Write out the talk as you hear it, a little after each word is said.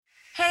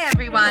Hey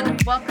everyone,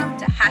 welcome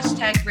to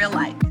Hashtag Real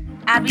Life.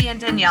 Abby and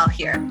Danielle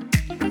here.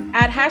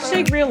 At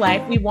Hashtag Real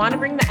Life, we want to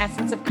bring the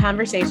essence of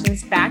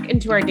conversations back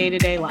into our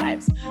day-to-day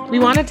lives. We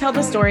want to tell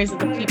the stories of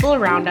the people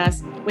around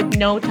us with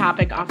no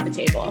topic off the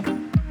table.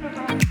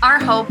 Our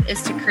hope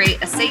is to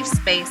create a safe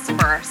space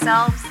for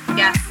ourselves,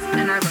 guests,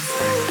 and our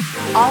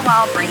listeners, all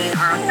while bringing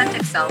our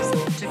authentic selves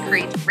to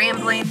create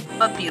rambling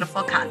but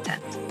beautiful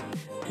content.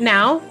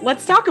 Now,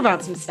 let's talk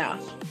about some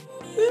stuff.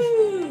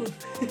 Woo!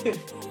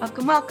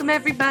 Welcome,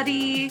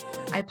 everybody.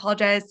 I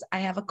apologize. I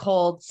have a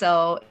cold,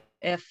 so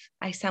if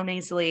I sound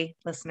nasally,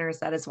 listeners,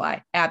 that is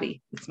why.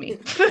 Abby, it's me.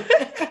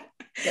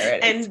 There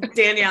it is. And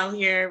Danielle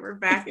here. We're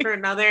back for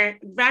another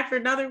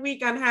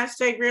week on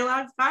Hashtag Real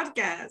Life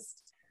podcast.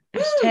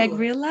 Hashtag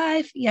Real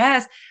Life.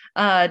 Yes.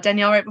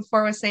 Danielle right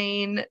before was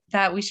saying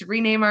that we should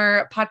rename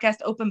our podcast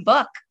Open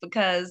Book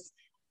because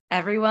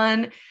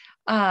everyone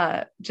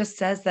just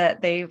says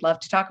that they love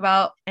to talk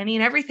about any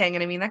and everything.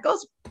 And I mean, that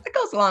goes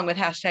along with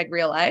Hashtag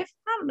Real Life.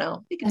 I don't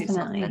know. We can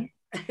Definitely.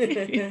 do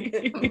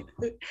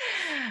something.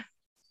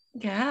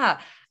 Yeah.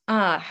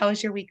 How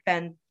has your week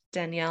been,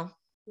 Danielle?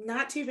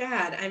 Not too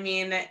bad. I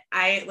mean,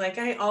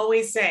 I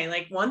always say,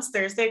 like, once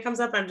Thursday comes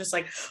up, I'm just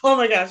like, oh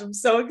my gosh, I'm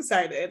so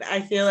excited.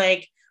 I feel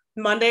like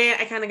Monday,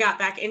 I kind of got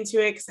back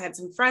into it because I had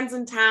some friends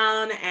in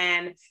town.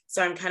 And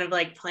so I'm kind of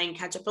like playing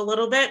catch up a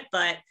little bit.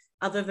 But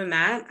other than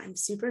that, I'm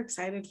super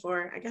excited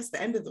for, I guess,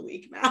 the end of the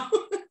week now.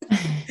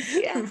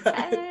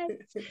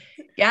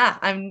 Yeah,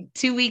 I'm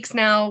 2 weeks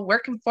now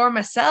working for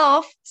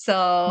myself.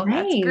 So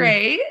That's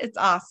great. It's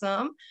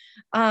awesome.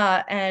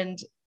 And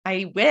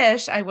I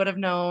wish I would have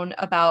known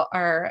about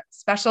our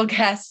special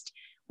guest,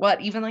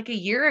 even like a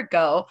year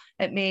ago,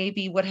 it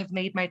maybe would have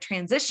made my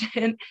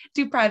transition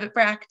to private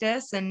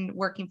practice and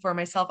working for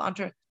myself,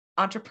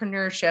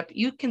 entrepreneurship.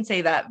 You can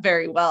say that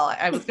very well.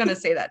 I was going to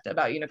say that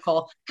about you,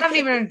 Nichole. Haven't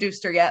even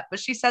introduced her yet, but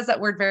she says that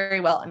word very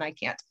well, and I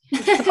can't.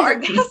 So our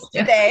guest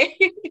today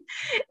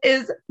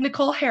is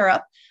Nichole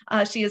Harrop.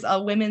 She is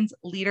a women's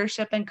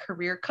leadership and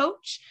career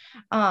coach,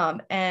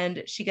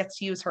 and she gets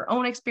to use her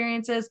own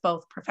experiences,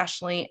 both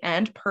professionally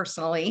and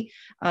personally,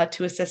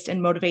 to assist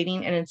in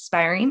motivating and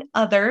inspiring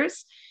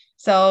others.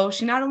 So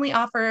she not only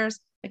offers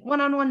like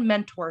one-on-one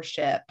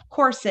mentorship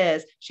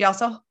courses, she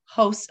also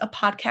hosts a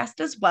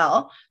podcast as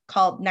well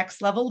called Next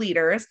Level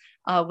Leaders,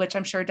 which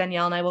I'm sure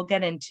Danielle and I will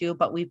get into,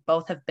 but we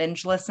both have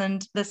binge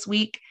listened this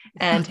week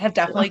and have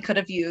definitely could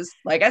have used,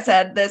 like I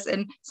said, this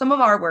in some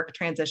of our work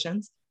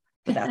transitions,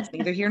 but that's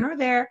neither here nor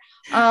there.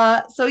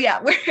 So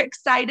yeah, we're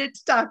excited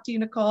to talk to you,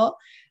 Nichole.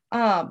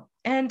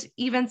 And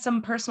even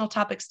some personal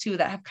topics too,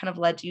 that have kind of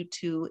led you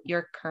to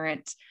your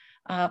current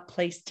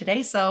place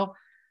today. So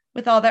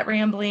with all that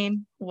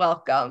rambling,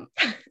 welcome.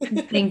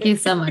 Thank you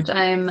so much.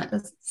 I'm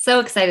so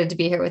excited to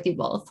be here with you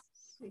both.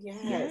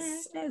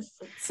 Yes. It's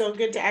so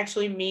good to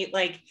actually meet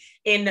like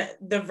in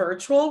the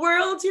virtual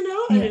world, you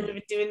know? I mean, we've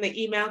been doing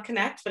the email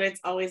connect, but it's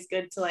always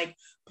good to like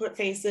put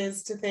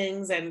faces to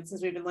things. And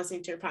since we've been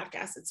listening to your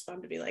podcast, it's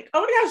fun to be like,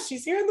 oh my gosh,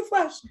 she's here in the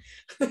flesh.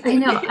 I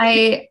know.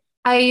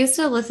 I used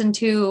to listen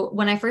to,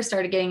 when I first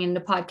started getting into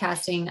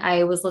podcasting,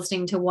 I was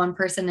listening to one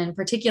person in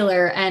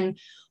particular, and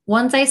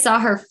once I saw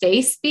her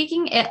face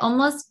speaking, it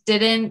almost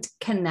didn't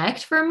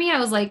connect for me. I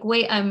was like,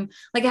 wait, I'm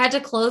like, I had to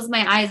close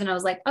my eyes and I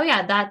was like, oh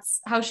yeah, that's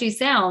how she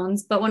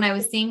sounds. But when I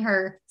was seeing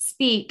her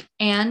speak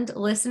and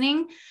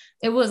listening,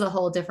 it was a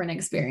whole different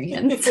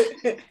experience.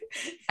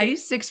 I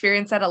used to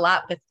experience that a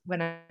lot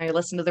when I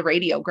listened to the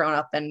radio growing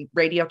up and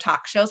radio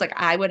talk shows. Like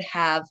I would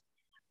have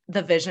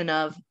the vision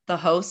of the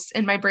hosts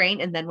in my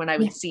brain. And then when I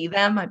would see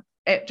them,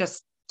 it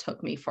just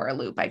took me for a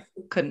loop. I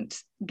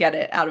couldn't get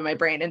it out of my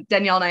brain. And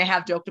Danielle and I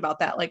have joked about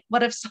that. Like,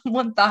 what if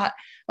someone thought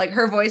like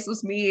her voice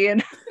was me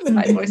and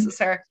my voice was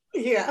her?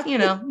 Yeah. You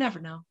know, never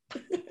know.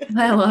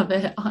 I love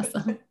it.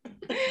 Awesome.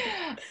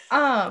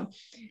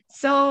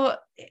 So,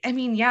 I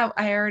mean, yeah,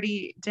 I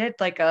already did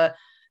like a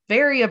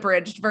very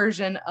abridged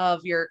version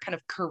of your kind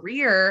of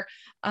career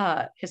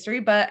history,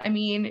 but I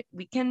mean,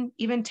 we can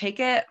even take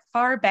it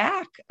far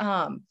back.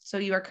 So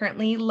you are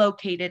currently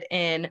located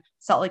in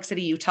Salt Lake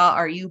City, Utah.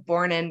 Are you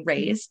born and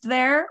raised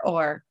there,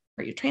 or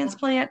are you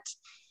transplant?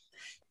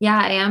 Yeah,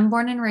 I am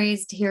born and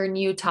raised here in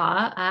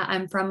Utah.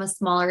 I'm from a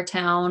smaller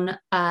town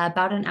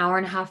about an hour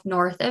and a half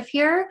north of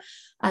here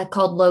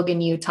called Logan,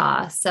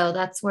 Utah. So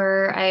that's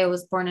where I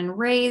was born and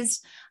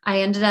raised. I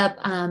ended up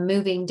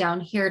moving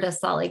down here to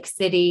Salt Lake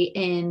City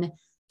in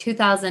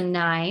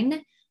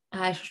 2009.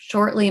 I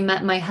shortly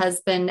met my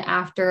husband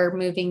after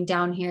moving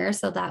down here.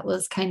 So that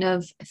was kind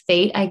of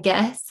fate, I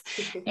guess.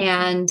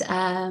 And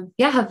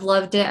have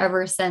loved it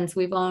ever since.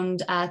 We've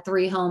owned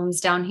 3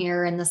 homes down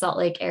here in the Salt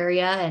Lake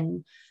area,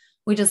 and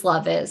we just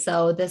love it.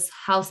 So this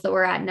house that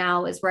we're at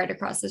now is right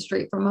across the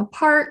street from a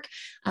park.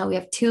 We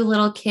have 2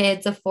 little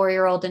kids, a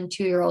 4-year-old and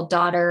 2-year-old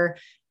daughter.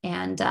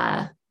 And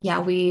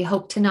we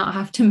hope to not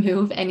have to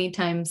move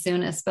anytime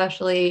soon,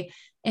 especially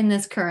in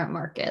this current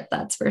market.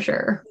 That's for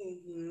sure.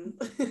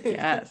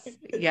 Yes.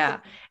 Yeah.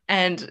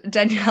 And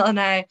Danielle and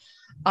I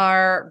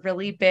are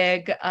really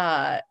big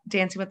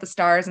Dancing with the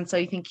Stars and So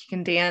You Think You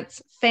Can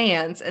Dance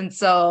fans. And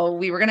so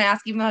we were going to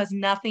ask, even though it has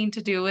nothing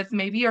to do with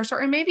maybe your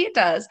story, maybe it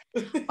does.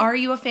 Are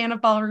you a fan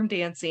of ballroom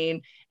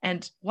dancing?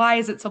 And why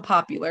is it so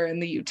popular in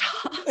the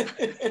Utah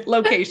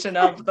location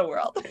of the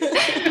world?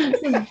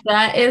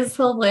 That is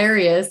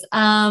hilarious.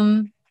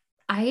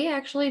 I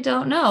actually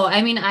don't know.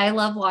 I mean, I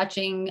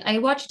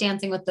watch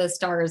Dancing with the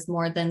Stars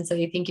more than So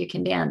You Think You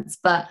Can Dance,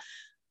 but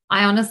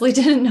I honestly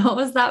didn't know it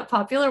was that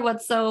popular.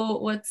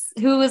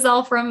 Who is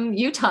all from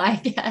Utah, I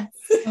guess.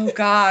 Oh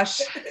gosh.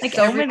 Like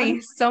so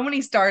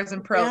many stars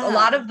and pros. Yeah. A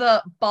lot of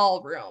the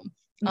ballroom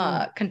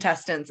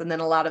contestants, and then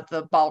a lot of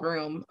the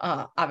ballroom,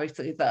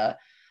 obviously the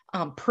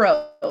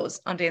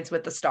pros on Dance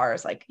with the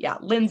Stars, like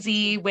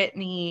Lindsay,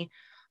 Whitney,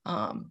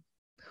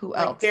 who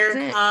else?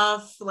 Derek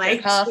Huff,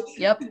 Derek Huff,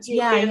 yep.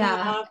 Julian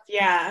Huff,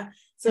 yeah.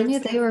 So I knew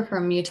they were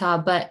from Utah,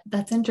 but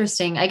that's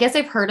interesting. I guess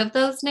I've heard of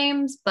those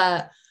names,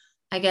 but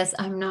I guess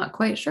I'm not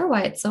quite sure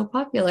why it's so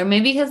popular.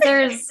 Maybe because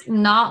there's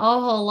not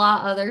a whole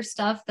lot other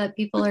stuff that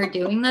people are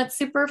doing that's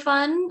super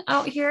fun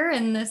out here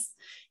in this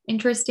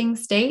interesting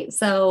state.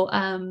 So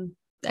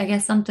I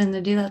guess something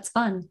to do that's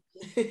fun.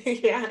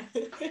 Yeah.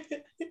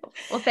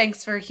 Well,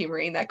 thanks for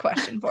humoring that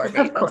question for me.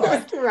 Of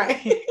course.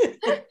 Right.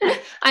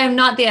 I am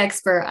not the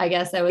expert, I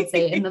guess I would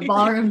say, in the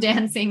ballroom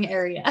dancing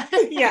area.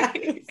 Yeah.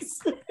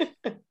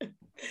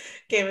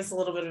 Gave us a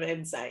little bit of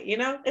insight,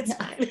 it's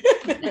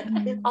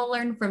fine. I'll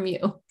learn from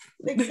you.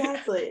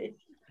 Exactly.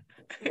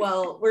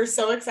 Well, we're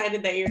so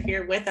excited that you're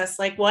here with us.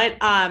 Like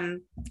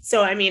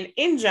so I mean,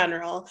 in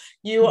general,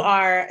 you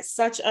are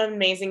such an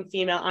amazing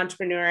female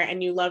entrepreneur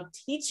and you love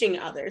teaching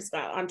others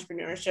about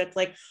entrepreneurship.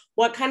 Like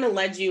what kind of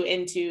led you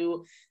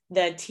into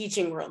the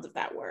teaching world of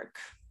that work?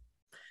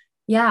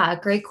 Yeah,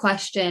 great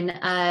question.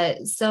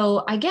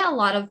 So I get a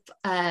lot of,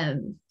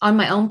 on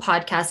my own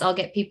podcast, I'll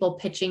get people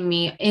pitching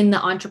me in the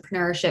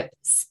entrepreneurship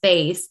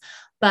space,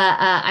 but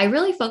I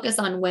really focus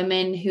on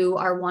women who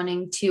are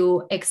wanting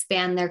to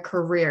expand their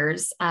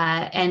careers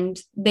and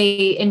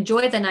they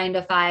enjoy the 9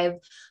 to 5,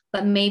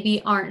 but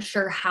maybe aren't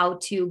sure how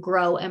to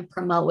grow and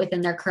promote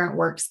within their current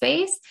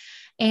workspace.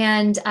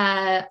 And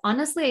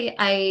honestly,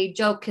 I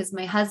joke because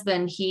my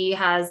husband, he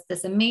has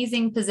this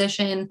amazing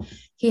position.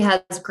 He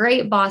has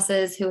great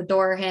bosses who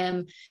adore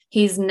him.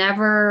 He's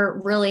never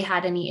really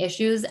had any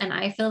issues. And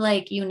I feel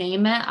like you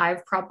name it,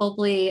 I've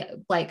probably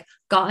like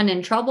gotten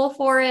in trouble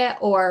for it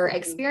or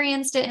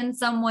experienced it in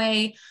some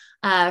way.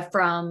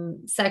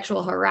 From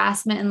sexual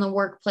harassment in the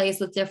workplace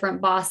with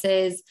different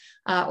bosses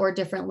or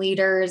different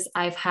leaders.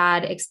 I've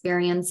had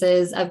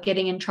experiences of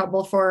getting in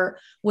trouble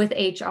with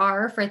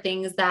HR for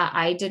things that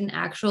I didn't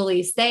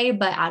actually say,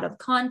 but out of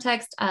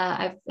context.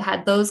 I've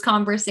had those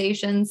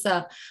conversations.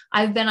 So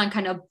I've been on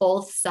kind of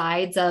both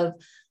sides of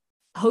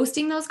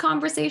hosting those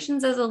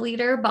conversations as a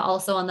leader, but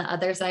also on the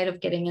other side of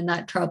getting in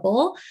that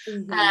trouble.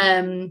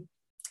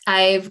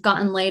 I've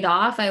gotten laid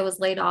off. I was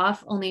laid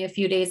off only a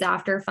few days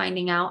after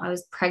finding out I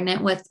was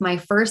pregnant with my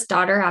first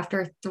daughter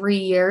after 3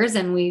 years.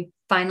 And we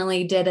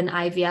finally did an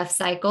IVF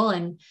cycle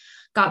and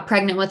got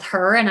pregnant with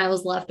her, and I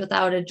was left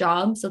without a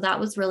job. So that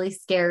was really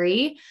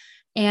scary.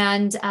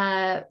 And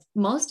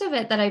most of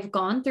it that I've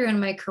gone through in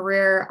my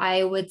career,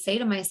 I would say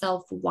to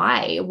myself,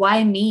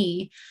 why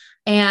me?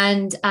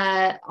 And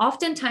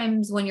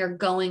oftentimes when you're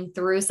going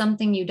through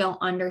something, you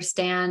don't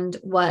understand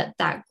what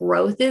that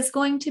growth is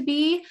going to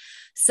be.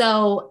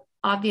 So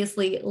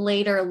obviously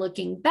later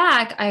looking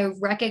back, I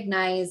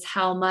recognize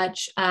how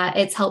much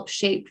it's helped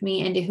shape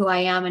me into who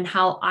I am and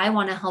how I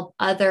want to help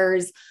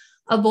others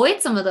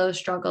avoid some of those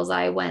struggles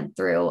I went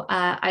through.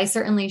 I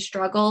certainly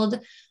struggled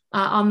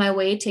on my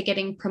way to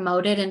getting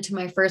promoted into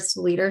my first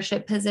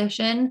leadership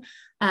position.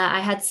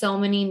 I had so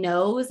many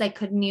no's. I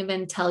couldn't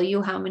even tell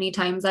you how many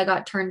times I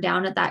got turned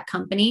down at that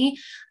company.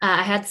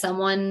 I had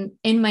someone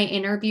in my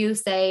interview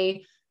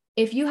say,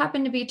 if you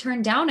happen to be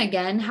turned down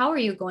again, how are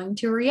you going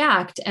to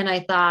react? And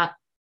I thought,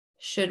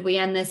 should we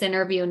end this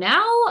interview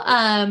now?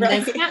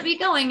 This can't be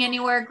going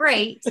anywhere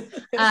great.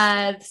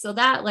 So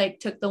that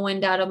took the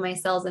wind out of my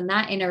sails in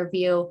that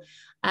interview.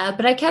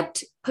 But I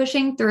kept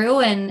pushing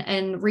through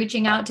and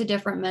reaching out to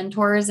different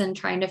mentors and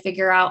trying to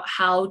figure out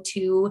how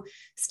to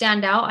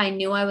stand out. I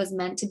knew I was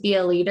meant to be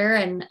a leader.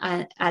 And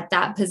at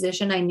that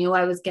position, I knew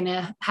I was going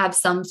to have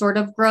some sort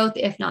of growth.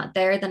 If not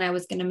there, then I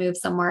was going to move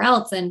somewhere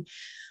else. And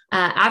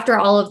after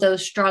all of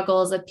those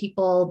struggles of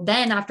people,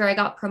 then after I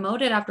got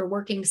promoted, after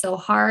working so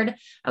hard,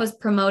 I was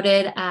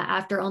promoted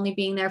after only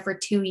being there for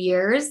 2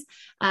 years.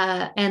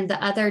 And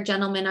the other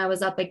gentleman I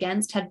was up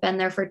against had been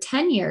there for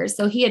 10 years.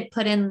 So he had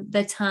put in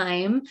the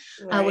time,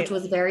 which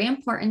was very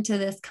important to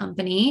this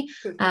company,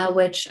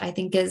 which I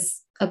think is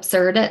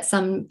absurd at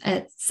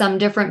some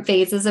different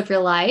phases of your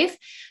life.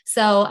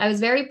 So I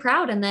was very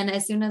proud. And then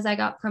as soon as I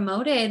got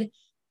promoted,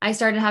 I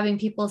started having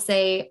people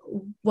say,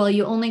 well,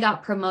 you only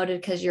got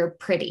promoted because you're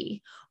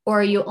pretty,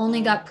 or you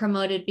only got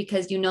promoted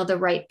because you know the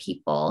right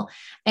people.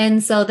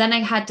 And so then I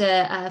had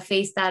to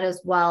face that as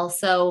well.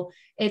 So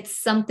it's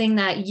something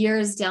that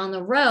years down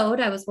the road,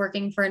 I was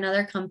working for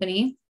another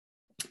company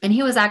And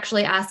he was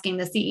actually asking,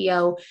 the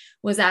CEO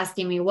was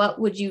asking me, what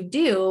would you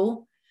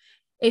do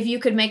if you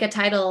could make a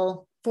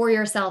title for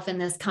yourself in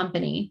this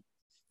company?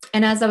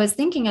 And as I was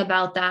thinking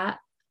about that,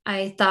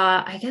 I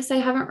thought, I guess I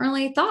haven't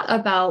really thought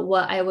about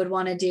what I would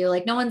want to do.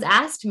 Like, no one's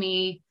asked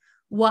me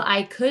what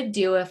I could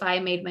do if I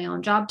made my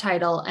own job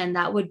title. And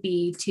that would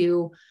be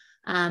to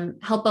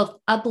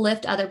help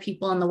uplift other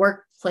people in the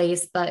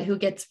workplace, but who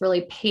gets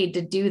really paid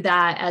to do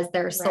that as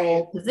their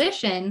sole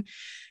position.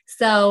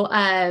 So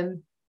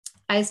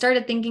I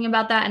started thinking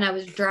about that, and I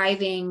was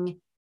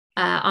driving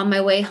on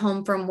my way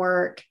home from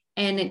work,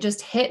 and it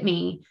just hit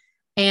me.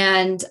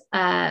 And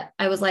I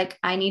was like,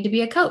 I need to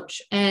be a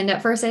coach. And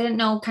at first I didn't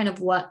know kind of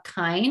what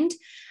kind.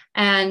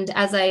 And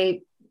as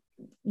I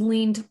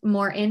leaned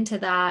more into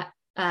that,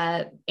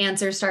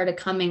 answers started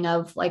coming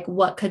of like,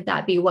 what could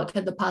that be? What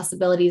could the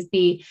possibilities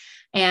be?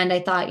 And I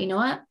thought, you know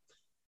what?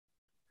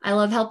 I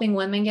love helping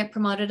women get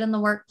promoted in the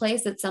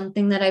workplace. It's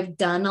something that I've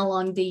done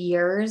along the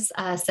years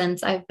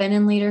since I've been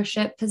in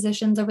leadership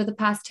positions over the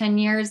past 10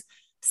 years.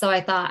 So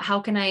I thought,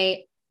 how can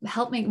I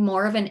help make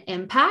more of an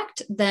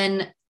impact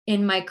than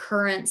in my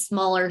current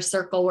smaller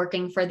circle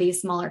working for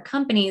these smaller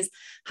companies?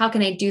 How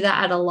can I do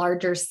that at a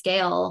larger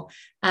scale?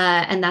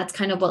 And that's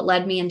kind of what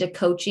led me into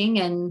coaching.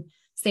 And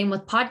same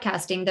with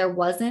podcasting. There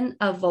wasn't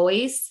a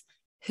voice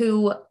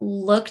who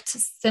looked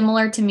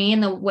similar to me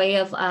in the way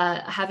of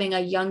having a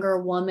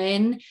younger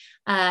woman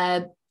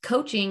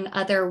coaching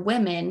other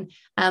women.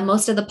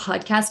 Most of the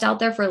podcasts out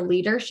there for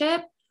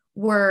leadership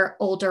were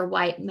older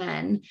white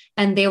men,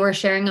 and they were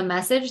sharing a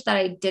message that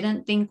I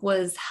didn't think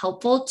was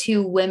helpful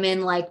to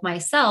women like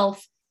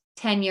myself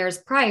 10 years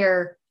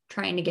prior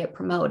trying to get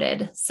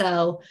promoted.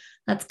 So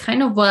that's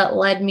kind of what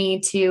led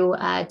me to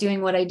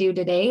doing what I do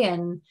today.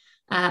 And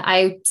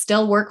I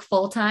still work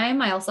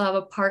full-time. I also have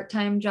a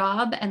part-time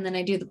job, and then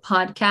I do the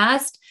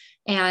podcast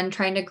and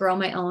trying to grow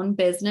my own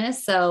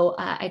business. So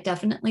I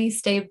definitely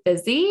stay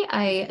busy.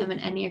 I am an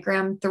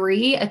Enneagram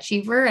 3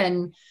 achiever,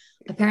 and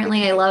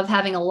apparently I love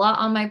having a lot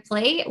on my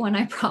plate when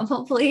I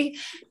probably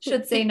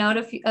should say no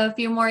to a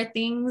few more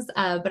things,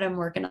 but I'm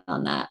working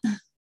on that.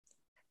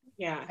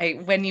 Yeah.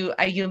 When you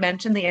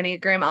mentioned the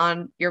Enneagram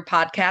on your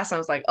podcast, I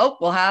was like, oh,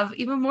 we'll have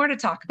even more to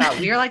talk about.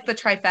 We are like the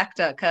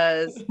trifecta,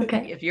 because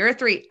if you're a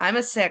 3, I'm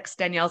a 6,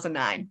 Danielle's a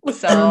 9.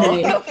 So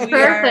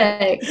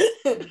perfect.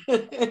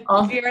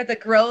 We are the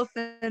growth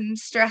and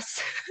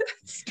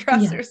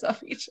stressors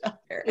of each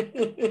other.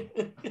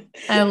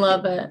 I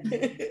love it.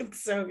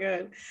 It's so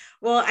good.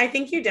 Well, I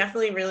think you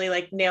definitely really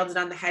like nailed it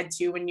on the head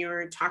too, when you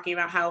were talking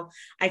about how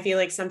I feel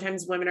like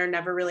sometimes women are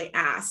never really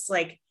asked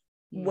like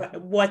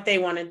what they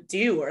want to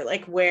do, or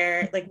like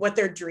where, like what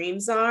their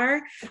dreams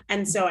are.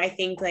 And so I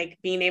think like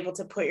being able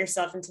to put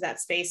yourself into that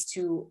space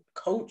to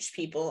coach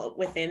people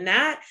within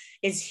that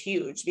is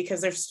huge, because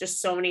there's just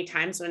so many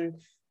times when,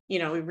 you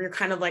know, we're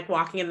kind of like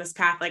walking in this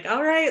path, like,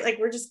 all right, like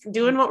we're just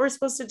doing what we're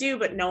supposed to do,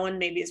 but no one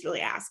maybe is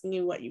really asking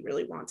you what you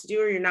really want to do,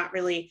 or you're not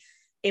really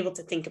able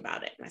to think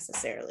about it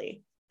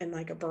necessarily in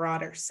like a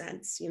broader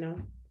sense, you know?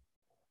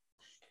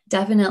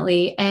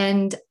 Definitely.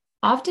 And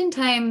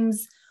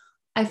oftentimes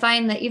I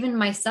find that even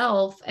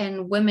myself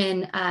and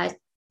women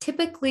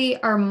typically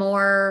are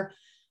more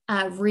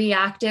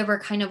reactive, or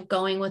kind of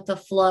going with the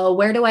flow.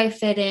 Where do I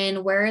fit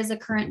in? Where is a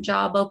current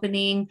job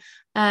opening?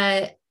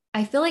 I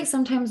feel like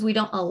sometimes we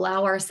don't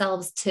allow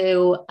ourselves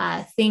to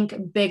think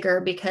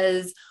bigger,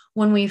 because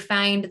when we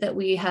find that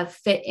we have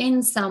fit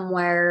in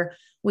somewhere,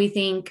 we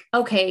think,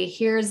 okay,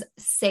 here's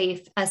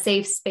a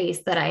safe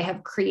space that I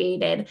have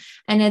created.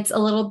 And it's a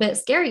little bit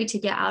scary to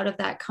get out of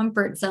that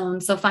comfort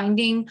zone. So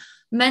finding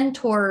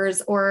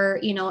mentors, or,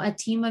 you know, a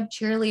team of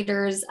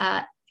cheerleaders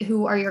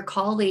who are your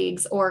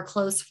colleagues or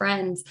close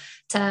friends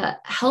to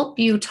help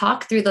you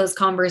talk through those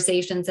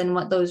conversations and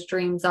what those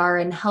dreams are,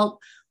 and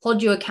help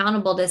hold you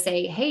accountable to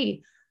say,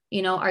 hey,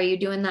 you know, are you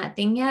doing that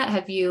thing yet?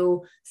 Have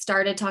you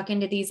started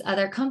talking to these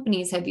other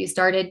companies? Have you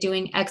started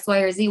doing X, Y,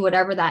 or Z,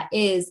 whatever that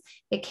is?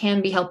 It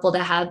can be helpful to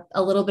have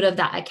a little bit of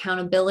that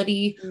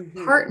accountability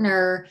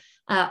partner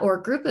or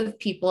group of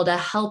people to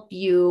help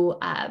you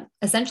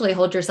essentially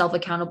hold yourself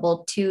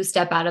accountable to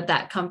step out of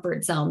that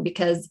comfort zone.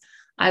 Because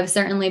I've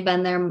certainly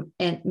been there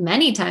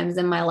many times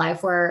in my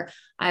life where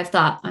I've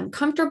thought, I'm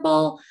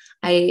comfortable.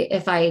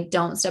 If I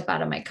don't step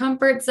out of my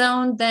comfort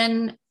zone,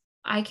 then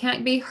I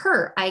can't be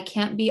hurt. I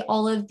can't be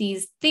all of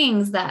these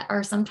things that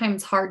are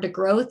sometimes hard to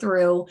grow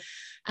through.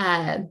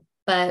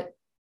 But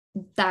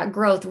that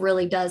growth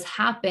really does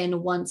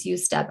happen once you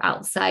step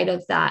outside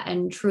of that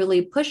and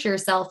truly push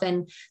yourself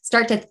and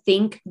start to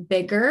think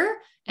bigger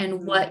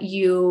and what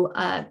you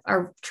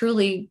are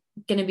truly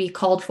going to be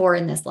called for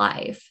in this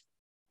life.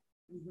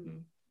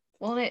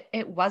 Well,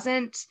 it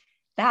wasn't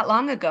that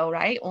long ago,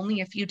 right? Only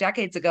a few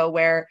decades ago,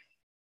 where,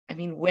 I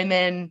mean,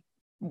 women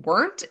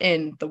weren't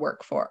in the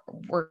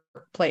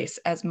workplace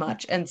as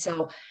much. And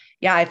so,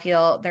 yeah, I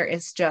feel there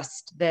is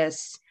just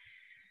this,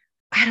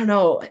 I don't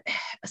know,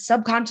 a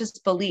subconscious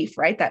belief,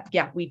 right? That,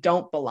 yeah, we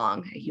don't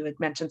belong. You had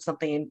mentioned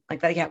something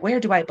like that. Yeah. Where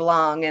do I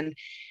belong? And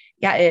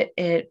yeah,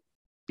 it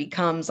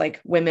becomes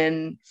like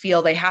women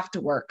feel they have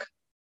to work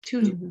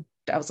to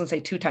I was gonna say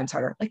 2 times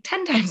harder, like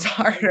 10 times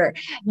harder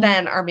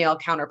than our male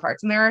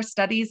counterparts. And there are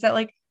studies that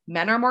like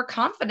men are more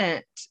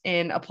confident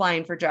in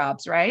applying for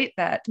jobs, right?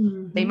 That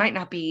they might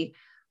not be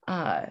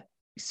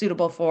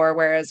suitable for,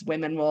 whereas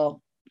women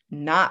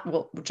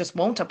just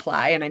won't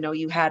apply. And I know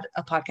you had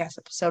a podcast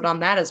episode on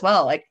that as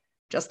well. Like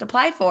just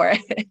apply for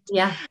it.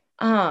 Yeah.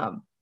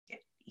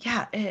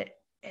 Yeah.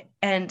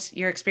 And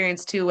your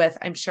experience too with,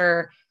 I'm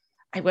sure,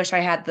 I wish I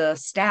had the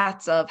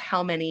stats of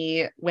how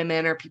many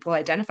women or people who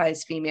identify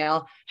as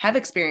female have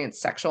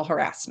experienced sexual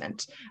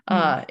harassment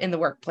in the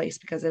workplace,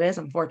 because it is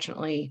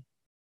unfortunately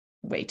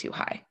way too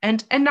high.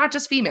 And not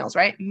just females,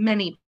 right?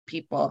 Many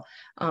people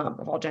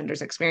of all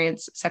genders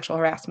experience sexual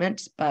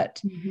harassment.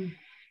 But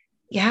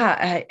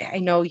yeah, I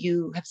know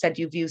you have said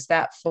you've used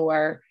that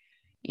for,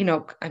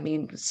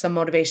 some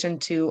motivation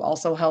to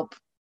also help.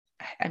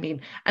 I mean,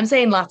 I'm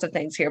saying lots of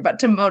things here, but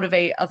to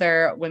motivate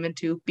other women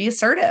to be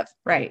assertive,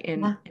 right,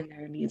 in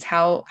their needs.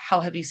 How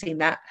have you seen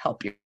that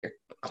help your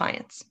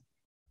clients?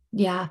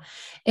 Yeah,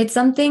 it's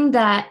something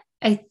that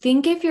I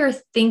think if you're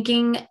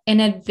thinking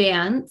in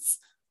advance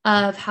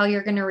of how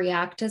you're going to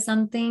react to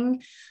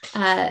something,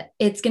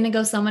 it's going to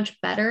go so much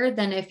better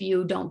than if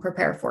you don't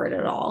prepare for it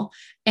at all.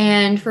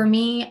 And for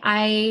me,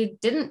 I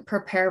didn't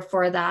prepare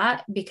for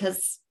that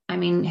because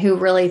who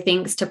really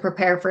thinks to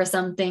prepare for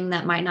something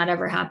that might not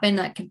ever happen?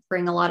 That could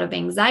bring a lot of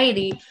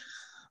anxiety.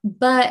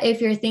 But if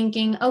you're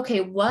thinking,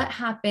 okay, what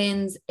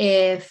happens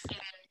if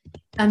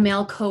a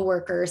male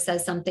coworker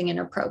says something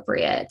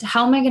inappropriate?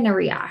 How am I going to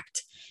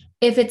react?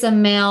 If it's a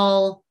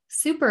male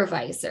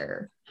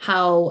supervisor,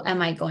 how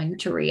am I going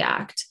to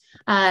react?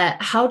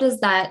 How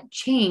does that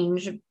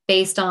change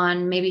based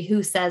on maybe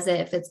who says it,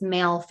 if it's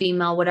male,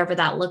 female, whatever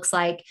that looks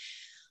like?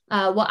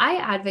 What I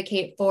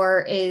advocate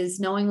for is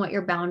knowing what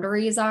your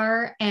boundaries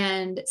are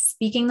and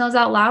speaking those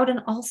out loud,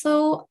 and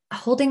also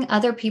holding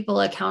other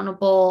people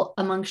accountable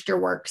amongst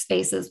your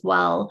workspace as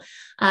well.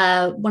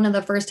 One of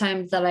the first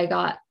times that I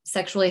got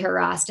sexually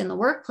harassed in the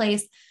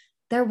workplace,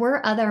 there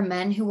were other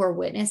men who were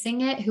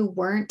witnessing it who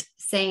weren't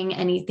saying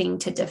anything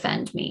to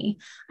defend me.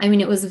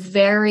 It was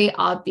very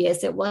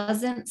obvious. It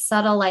wasn't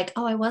subtle, like,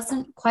 oh, I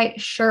wasn't quite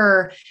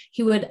sure.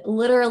 He would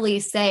literally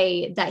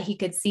say that he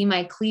could see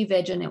my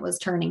cleavage and it was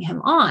turning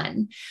him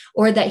on,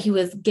 or that he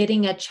was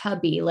getting a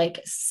chubby, like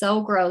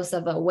so gross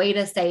of a way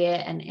to say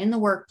it. And in the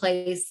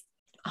workplace,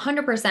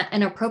 100%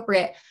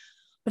 inappropriate.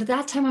 But at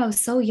that time I was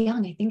so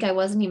young. I think I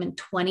wasn't even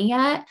 20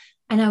 yet.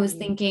 And I was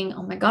thinking,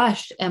 oh my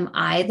gosh, am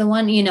I the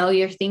one?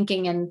 You're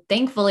thinking, and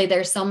thankfully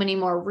there's so many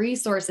more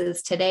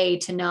resources today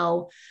to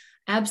know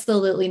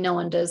absolutely no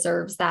one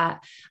deserves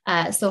that.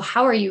 So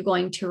how are you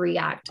going to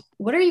react?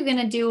 What are you going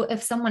to do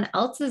if someone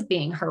else is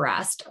being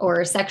harassed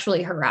or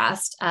sexually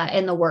harassed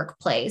in the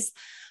workplace?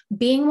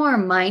 Being more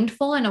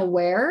mindful and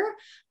aware,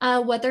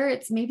 whether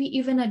it's maybe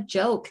even a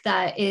joke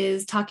that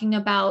is talking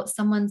about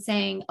someone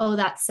saying, oh,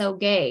 that's so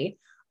gay.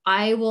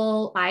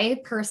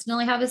 I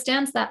personally have a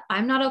stance that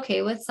I'm not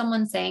okay with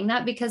someone saying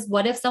that, because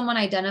what if someone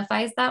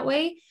identifies that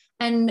way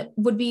and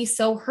would be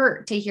so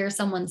hurt to hear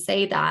someone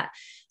say that?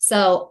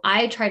 So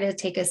I try to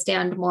take a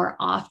stand more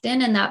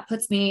often, and that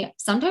puts me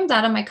sometimes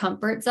out of my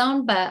comfort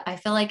zone. But I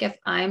feel like if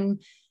I'm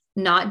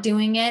not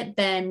doing it,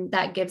 then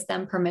that gives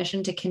them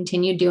permission to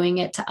continue doing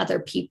it to other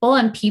people.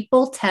 And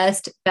people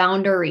test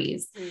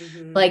boundaries.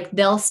 Like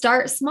they'll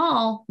start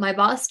small. My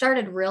boss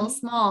started real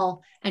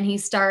small and he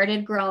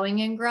started growing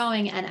and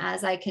growing. And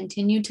as I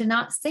continued to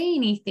not say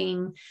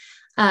anything,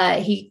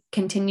 he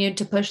continued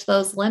to push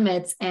those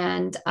limits.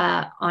 And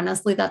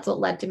honestly, that's what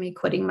led to me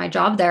quitting my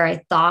job there.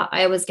 I thought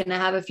I was going to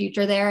have a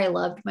future there. I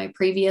loved my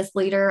previous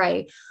leader.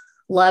 I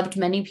loved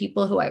many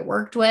people who I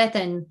worked with,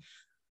 and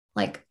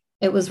like,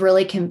 it was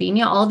really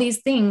convenient, all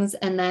these things.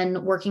 And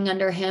then working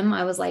under him,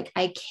 I was like,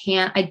 I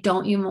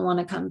don't even want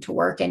to come to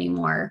work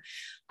anymore.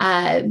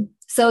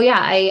 So yeah,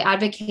 I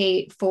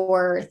advocate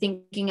for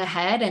thinking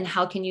ahead and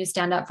how can you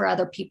stand up for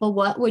other people?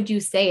 What would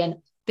you say? And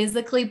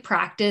physically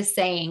practice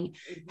saying,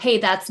 hey,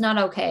 that's not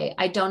okay.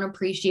 I don't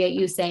appreciate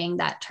you saying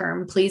that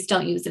term. Please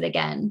don't use it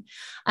again.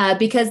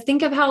 Because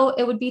think of how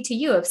it would be to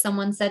you. If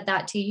someone said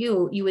that to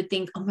you, you would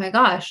think, oh my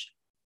gosh,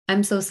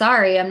 I'm so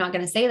sorry. I'm not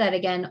going to say that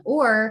again.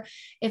 Or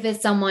if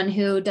it's someone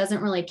who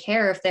doesn't really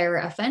care if they're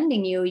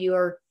offending you,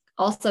 you're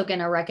also going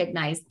to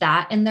recognize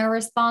that in their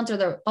response,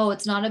 or oh,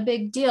 it's not a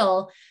big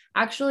deal.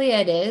 Actually,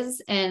 it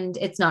is. And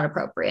it's not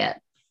appropriate.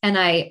 And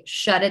I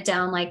shut it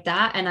down like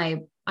that. And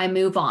I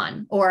move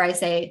on, or I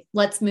say,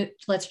 let's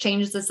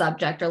change the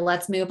subject, or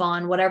let's move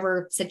on,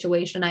 whatever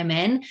situation I'm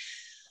in,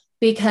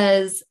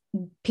 because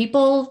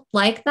people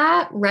like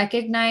that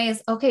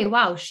recognize, okay,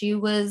 wow, she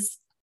was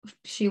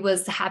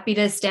happy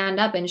to stand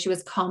up and she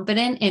was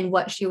confident in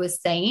what she was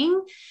saying.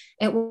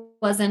 It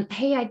wasn't,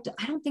 hey, I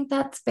don't think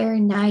that's very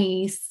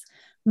nice.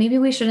 Maybe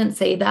we shouldn't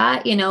say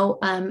that,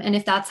 and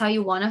if that's how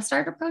you want to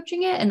start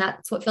approaching it and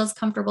that's what feels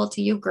comfortable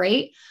to you,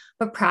 great.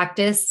 But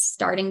practice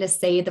starting to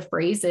say the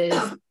phrases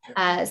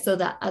so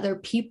that other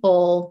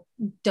people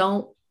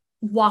don't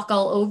walk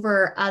all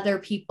over other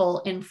people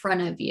in front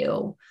of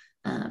you.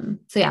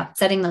 So yeah,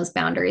 setting those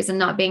boundaries and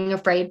not being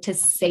afraid to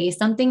say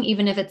something,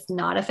 even if it's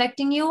not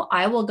affecting you.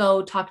 I will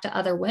go talk to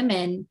other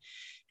women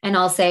and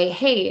I'll say,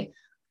 hey,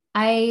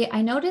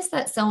 I noticed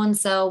that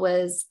so-and-so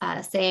was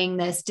saying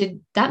this.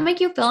 Did that make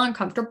you feel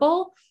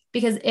uncomfortable?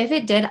 Because if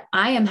it did,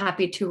 I am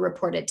happy to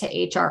report it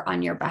to HR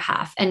on your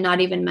behalf and not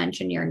even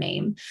mention your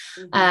name.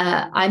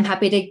 I'm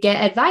happy to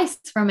get advice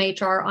from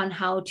HR on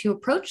how to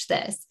approach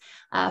this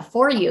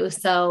for you.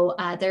 So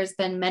there's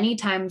been many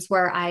times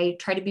where I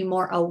try to be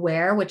more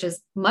aware, which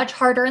is much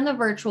harder in the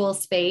virtual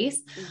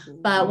space.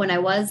 But when I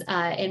was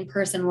in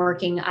person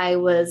working, I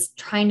was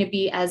trying to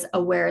be as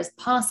aware as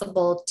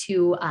possible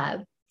to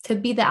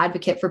be the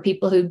advocate for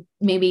people who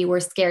maybe were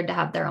scared to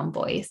have their own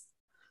voice.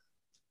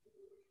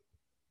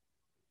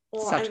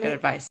 Well, such good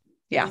advice.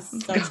 Yeah.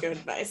 Such good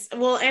advice.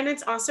 Well, and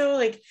it's also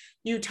like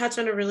you touch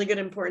on a really good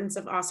importance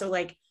of also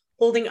like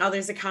holding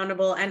others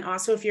accountable. And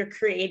also if you're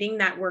creating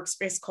that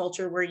workspace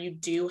culture where you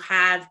do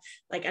have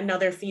like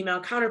another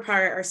female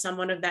counterpart or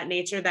someone of that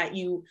nature that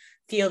you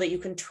feel that you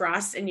can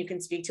trust and you can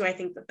speak to, I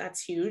think that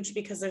that's huge,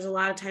 because there's a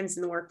lot of times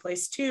in the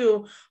workplace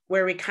too,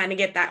 where we kind of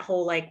get that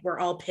whole, like, we're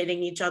all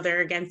pitting each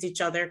other against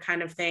each other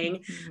kind of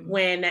thing,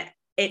 when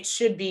it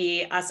should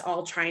be us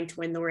all trying to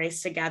win the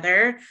race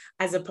together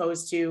as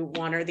opposed to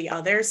one or the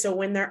other. So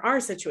when there are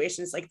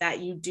situations like that,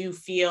 you do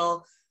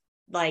feel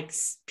like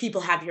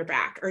people have your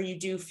back, or you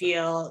do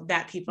feel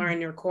that people are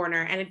in your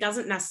corner. And it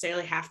doesn't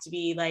necessarily have to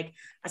be like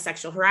a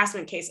sexual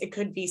harassment case. It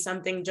could be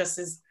something just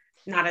as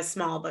not as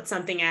small, but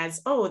something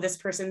as, oh, this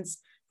person's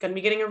going to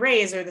be getting a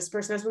raise, or this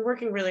person has been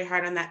working really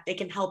hard on that. They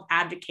can help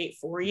advocate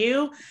for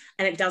you.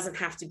 And it doesn't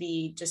have to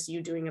be just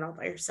you doing it all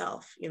by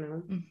yourself, you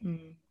know?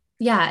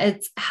 Yeah,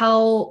 it's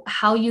how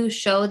you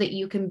show that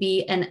you can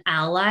be an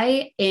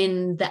ally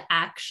in the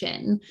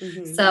action.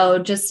 So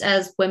just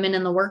as women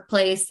in the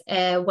workplace,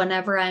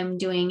 whenever I'm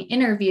doing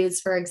interviews,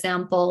 for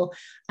example,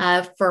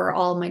 for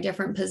all my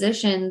different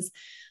positions,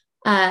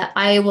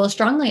 I will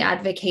strongly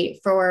advocate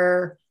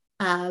for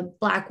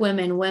Black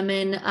women,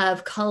 women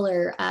of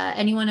color,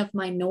 anyone of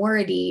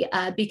minority,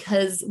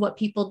 because what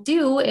people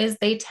do is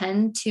they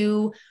tend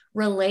to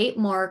relate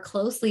more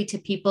closely to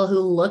people who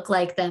look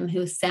like them,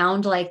 who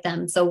sound like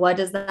them. So what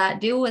does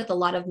that do with a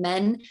lot of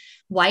men,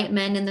 white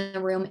men in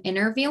the room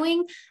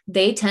interviewing?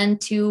 They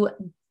tend to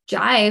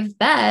jive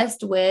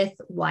best with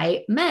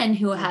white men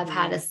who have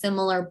had a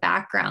similar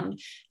background.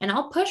 And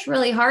I'll push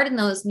really hard in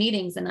those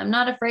meetings. And I'm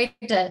not afraid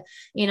to,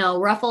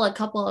 ruffle a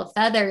couple of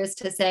feathers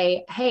to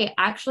say, hey,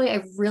 actually,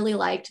 I really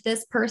liked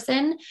this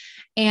person.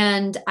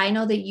 And I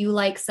know that you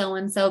like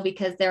so-and-so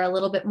because they're a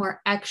little bit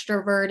more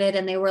extroverted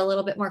and they were a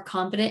little bit more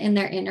confident in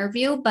their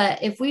interview.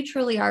 But if we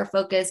truly are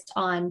focused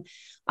on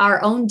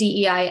our own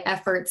DEI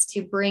efforts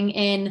to bring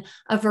in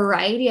a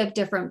variety of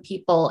different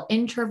people,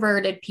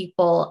 introverted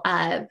people,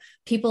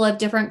 people of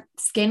different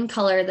skin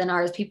color than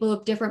ours, people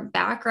of different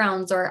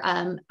backgrounds, or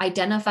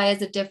identify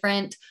as a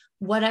different,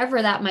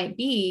 whatever that might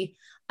be.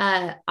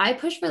 I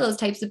push for those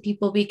types of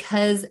people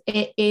because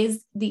it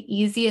is the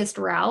easiest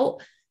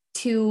route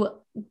to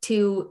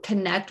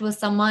connect with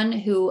someone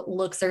who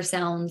looks or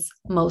sounds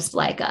most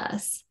like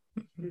us.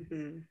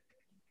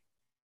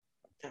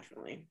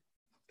 Definitely.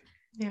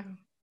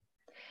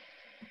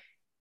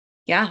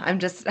 Yeah, I'm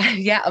just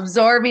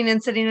absorbing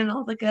and sitting in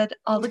all the good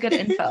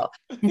info.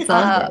 It's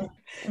all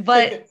good.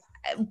 But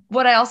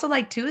what I also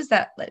like too is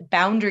that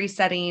boundary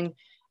setting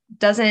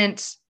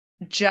doesn't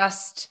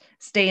just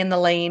stay in the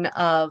lane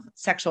of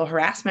sexual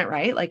harassment,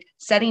 right? Like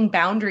setting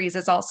boundaries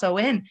is also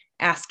in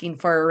asking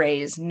for a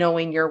raise,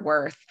 knowing your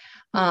worth,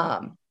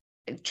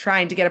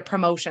 trying to get a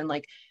promotion.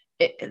 Like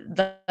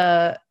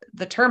the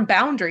term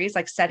boundaries,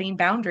 like setting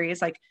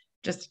boundaries, like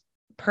just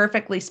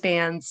perfectly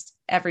spans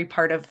every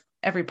part of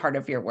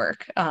your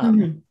work.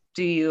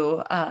 Do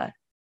you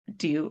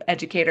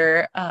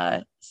educator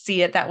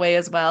see it that way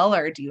as well,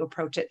 or do you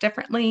approach it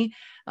differently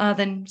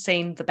than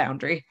saying the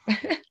boundary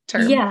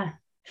term?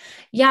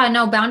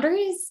 No,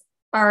 boundaries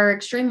are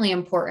extremely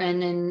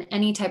important in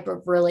any type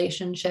of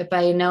relationship.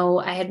 I know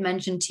I had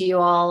mentioned to you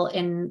all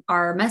in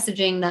our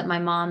messaging that my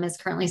mom is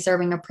currently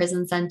serving a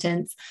prison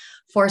sentence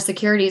for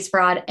securities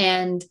fraud,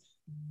 and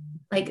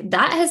like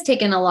that has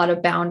taken a lot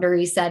of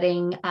boundary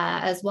setting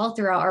as well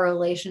throughout our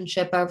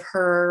relationship, of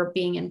her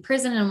being in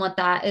prison and what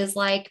that is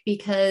like,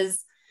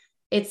 because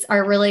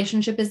our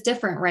relationship is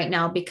different right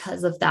now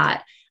because of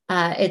that.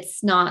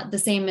 It's not the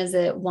same as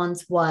it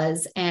once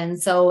was.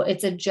 And so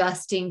it's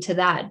adjusting to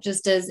that,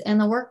 just as in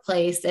the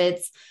workplace,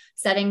 it's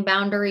setting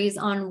boundaries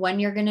on when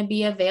you're going to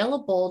be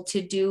available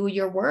to do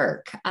your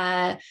work.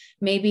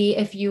 Maybe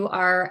if you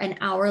are an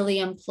hourly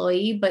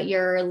employee, but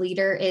your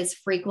leader is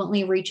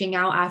frequently reaching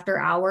out after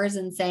hours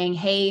and saying,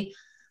 hey,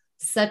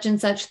 such and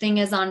such thing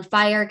is on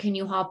fire. Can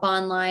you hop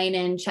online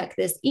and check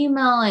this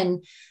email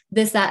and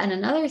this, that, and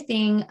another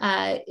thing?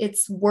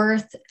 It's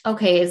worth,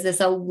 okay, is this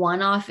a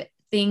one-off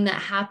thing that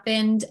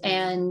happened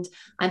and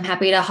I'm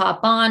happy to hop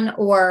on,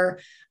 or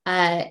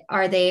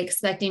are they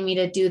expecting me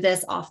to do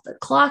this off the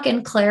clock?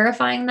 And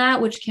clarifying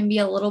that, which can be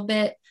a little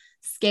bit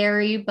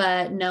scary,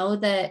 but know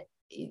that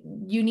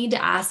you need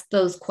to ask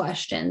those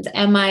questions.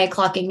 Am I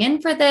clocking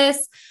in for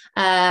this?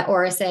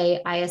 Or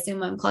say, I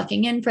assume I'm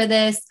clocking in for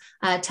this.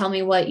 Tell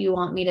me what you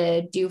want me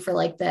to do for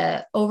like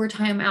the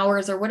overtime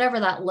hours or whatever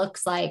that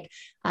looks like.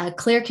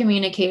 Clear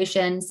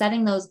communication,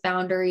 setting those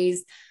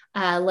boundaries.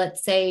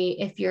 Let's say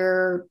if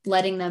you're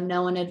letting them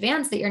know in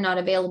advance that you're not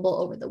available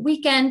over the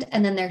weekend,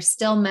 and then they're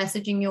still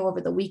messaging you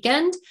over the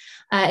weekend,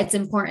 it's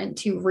important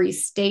to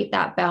restate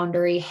that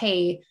boundary.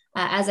 Hey,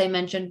 as I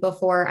mentioned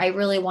before, I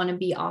really want to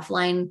be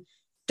offline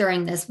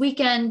during this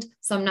weekend,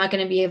 so I'm not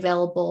going to be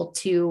available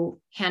to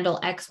handle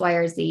X, Y,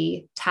 or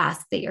Z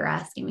task that you're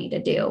asking me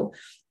to do.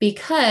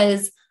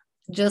 Because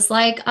just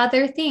like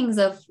other things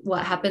of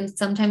what happens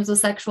sometimes with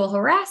sexual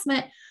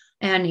harassment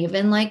and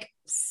even like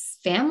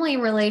family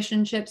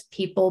relationships,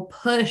 people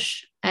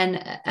push,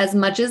 and as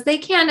much as they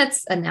can,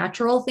 it's a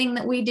natural thing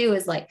that we do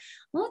is like,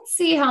 let's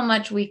see how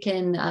much we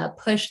can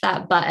push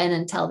that button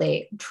until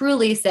they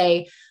truly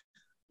say,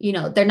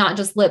 they're not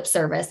just lip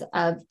service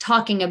of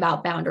talking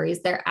about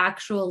boundaries, they're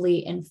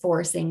actually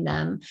enforcing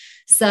them.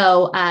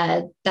 So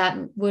that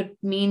would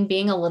mean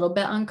being a little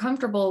bit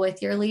uncomfortable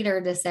with your leader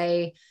to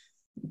say,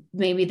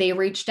 maybe they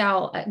reached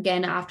out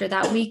again after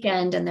that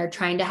weekend and they're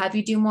trying to have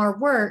you do more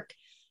work.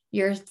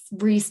 You're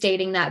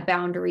restating that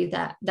boundary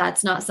that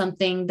that's not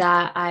something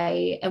that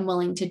I am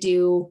willing to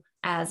do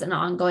as an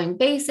ongoing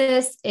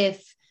basis.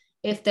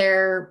 If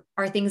there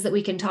are things that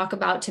we can talk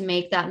about to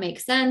make that make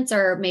sense,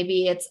 or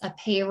maybe it's a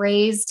pay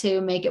raise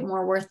to make it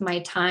more worth my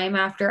time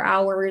after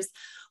hours,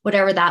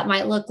 whatever that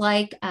might look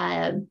like.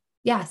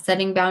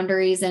 Setting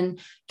boundaries and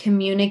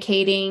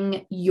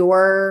communicating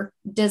your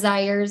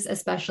desires,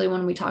 especially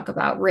when we talk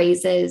about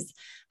raises,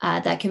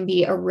 that can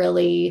be a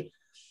really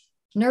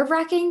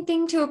nerve-wracking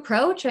thing to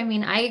approach. I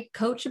mean, I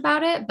coach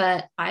about it,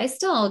 but I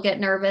still get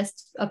nervous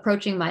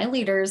approaching my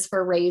leaders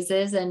for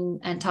raises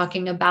and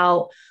talking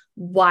about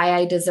why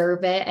I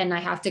deserve it. And I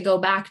have to go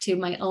back to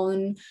my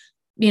own,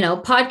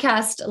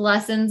 podcast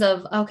lessons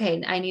of,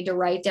 okay, I need to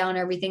write down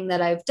everything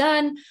that I've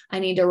done. I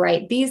need to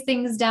write these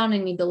things down. I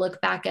need to look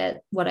back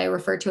at what I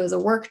refer to as a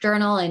work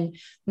journal and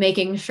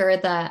making sure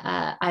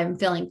that I'm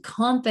feeling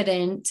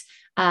confident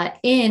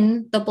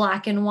in the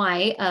black and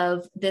white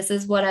of this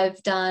is what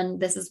I've done.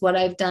 This is what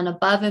I've done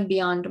above and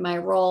beyond my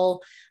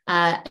role.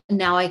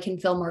 Now I can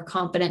feel more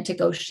confident to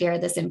go share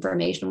this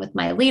information with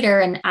my leader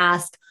and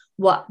ask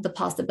what the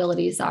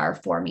possibilities are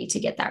for me to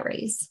get that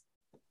raise.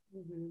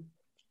 Mm-hmm.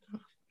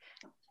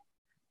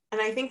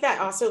 And I think that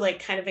also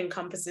like kind of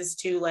encompasses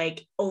to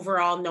like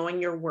overall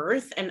knowing your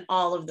worth and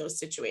all of those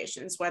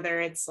situations, whether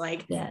it's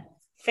like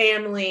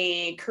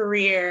family,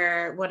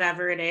 career,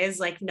 whatever it is,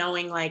 like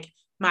knowing like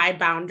my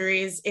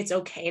boundaries, it's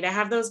okay to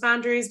have those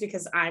boundaries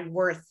because I'm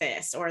worth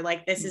this, or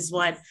like, this is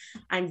what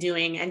I'm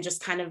doing, and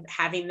just kind of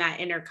having that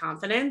inner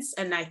confidence.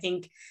 And I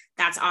think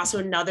that's also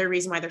another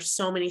reason why there's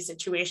so many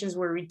situations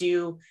where we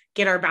do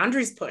get our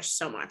boundaries pushed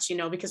so much,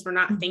 because we're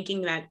not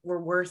thinking that we're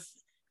worth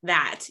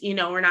that,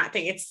 we're not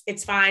thinking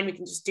it's fine. We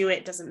can just do it.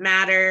 It doesn't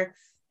matter.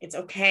 It's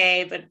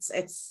okay. But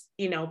it's,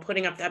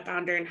 putting up that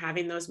boundary and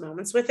having those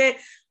moments with it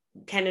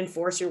can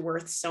enforce your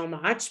worth so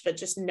much, but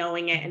just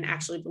knowing it and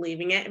actually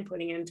believing it and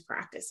putting it into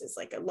practice is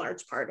like a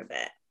large part of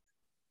it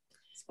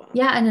as well.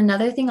 Yeah. And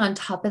another thing on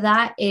top of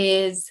that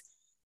is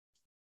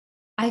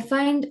I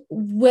find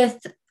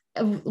with,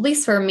 at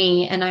least for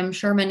me, and I'm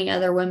sure many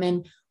other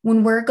women,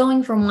 when we're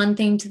going from one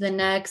thing to the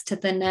next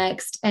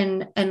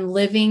and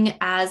living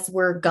as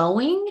we're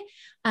going,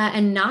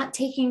 and not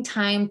taking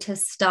time to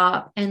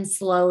stop and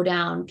slow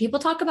down. People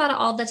talk about it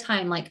all the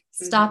time, like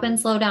stop and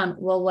slow down.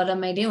 Well, what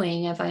am I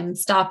doing if I'm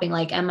stopping?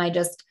 Like, am I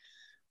just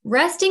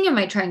resting? Am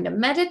I trying to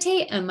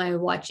meditate? Am I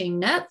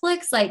watching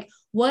Netflix? Like,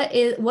 what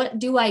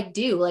do I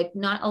do? Like,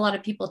 not a lot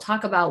of people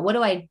talk about what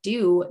do I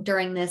do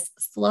during this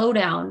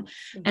slowdown.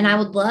 And I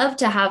would love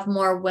to have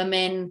more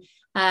women,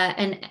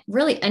 and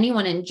really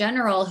anyone in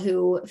general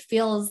who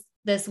feels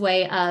this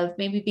way of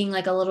maybe being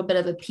like a little bit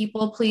of a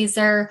people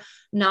pleaser,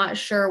 not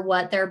sure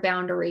what their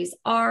boundaries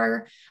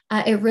are.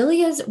 It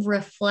really is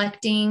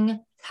reflecting,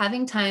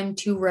 having time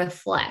to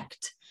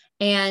reflect.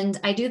 And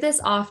I do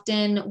this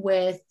often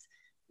with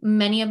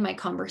many of my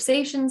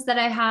conversations that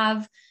I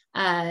have,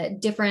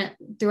 different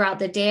throughout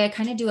the day. I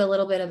kind of do a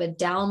little bit of a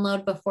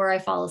download before I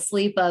fall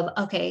asleep of,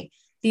 okay,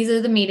 these are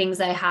the meetings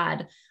I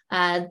had.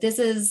 This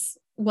is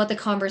what the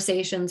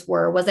conversations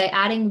were. Was I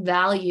adding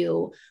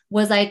value?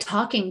 Was I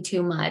talking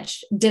too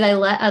much? Did I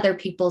let other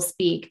people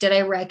speak? Did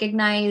I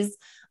recognize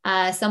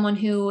someone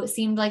who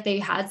seemed like they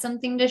had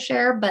something to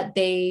share, but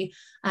they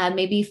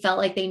maybe felt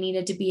like they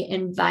needed to be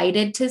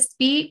invited to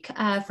speak,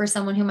 for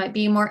someone who might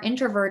be more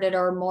introverted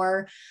or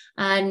more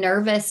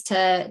nervous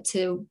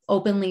to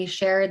openly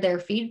share their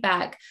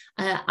feedback?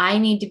 I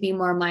need to be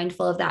more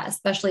mindful of that,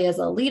 especially as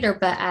a leader,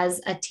 but as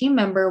a team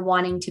member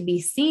wanting to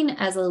be seen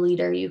as a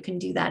leader, you can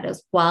do that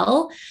as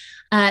well.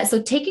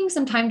 So taking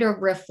some time to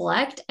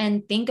reflect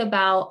and think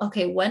about,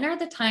 okay, when are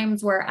the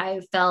times where I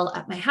felt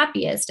at my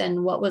happiest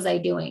and what was I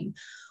doing?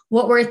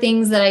 What were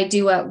things that I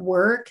do at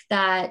work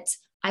that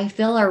I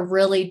feel are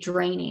really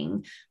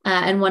draining.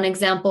 And one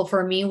example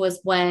for me was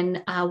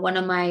when one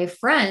of my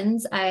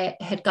friends, I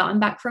had gotten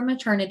back from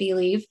maternity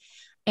leave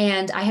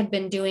and I had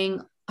been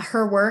doing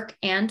her work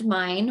and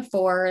mine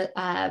for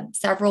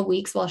several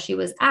weeks while she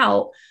was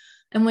out.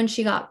 And when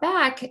she got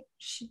back,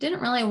 she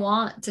didn't really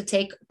want to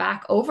take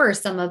back over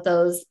some of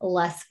those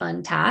less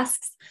fun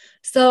tasks.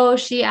 So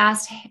she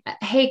asked,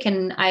 hey,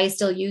 can I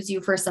still use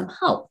you for some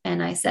help?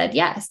 And I said,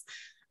 yes.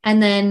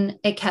 And then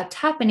it kept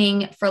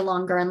happening for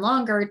longer and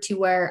longer to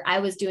where I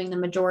was doing the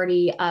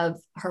majority of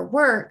her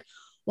work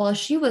while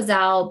she was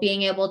out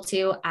being able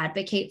to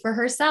advocate for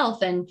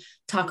herself and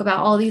talk about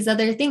all these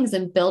other things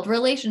and build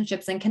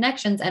relationships and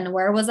connections. And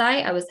where was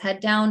I? I was head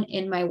down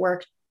in my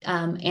work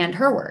and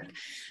her work.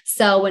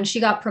 So when she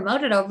got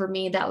promoted over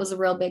me, that was a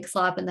real big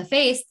slap in the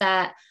face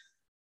that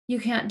you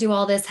can't do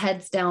all this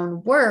heads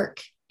down work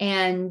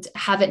and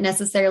have it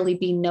necessarily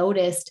be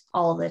noticed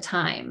all the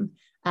time.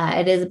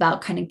 It is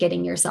about kind of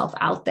getting yourself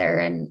out there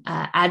and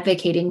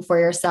advocating for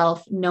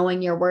yourself,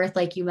 knowing your worth,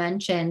 like you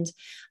mentioned,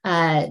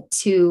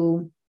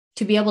 to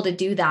be able to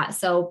do that.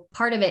 So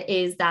part of it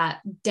is that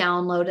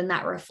download and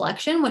that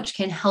reflection, which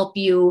can help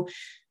you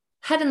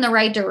head in the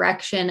right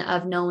direction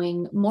of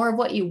knowing more of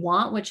what you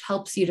want, which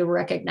helps you to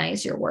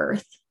recognize your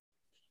worth.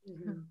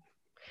 Mm-hmm.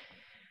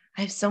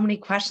 I have so many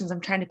questions. I'm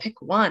trying to pick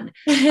one.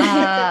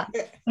 I'm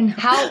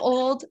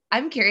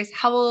curious,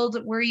 how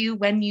old were you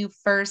when you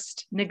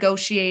first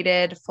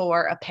negotiated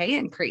for a pay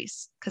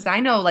increase? Because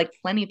I know like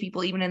plenty of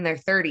people, even in their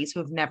 30s,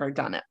 who have never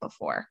done it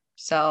before.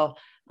 So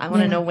I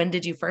want to know, when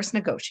did you first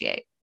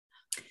negotiate?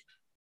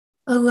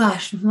 Oh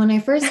gosh, when I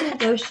first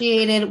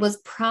negotiated was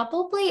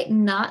probably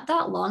not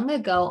that long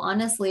ago.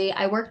 Honestly,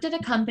 I worked at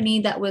a company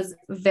that was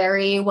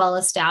very well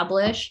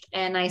established.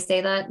 And I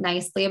say that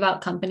nicely about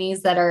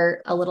companies that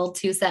are a little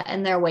too set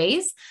in their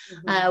ways,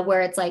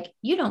 where it's like,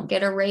 you don't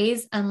get a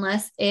raise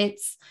unless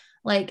it's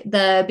like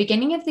the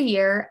beginning of the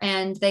year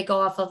and they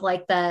go off of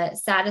like the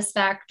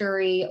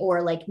satisfactory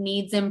or like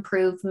needs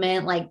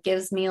improvement, like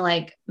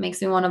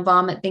makes me want to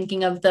vomit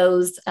thinking of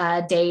those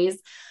days.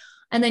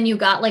 And then you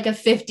got like a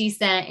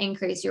 50-cent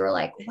increase. You were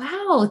like,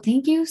 wow,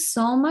 thank you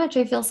so much.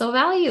 I feel so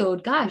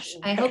valued. Gosh,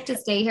 I hope to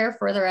stay here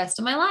for the rest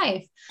of my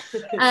life.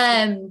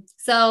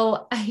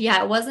 So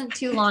yeah, it wasn't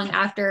too long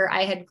after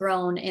I had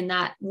grown in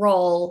that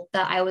role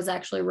that I was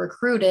actually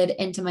recruited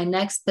into my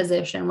next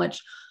position,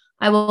 which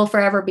I will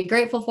forever be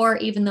grateful for,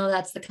 even though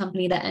that's the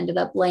company that ended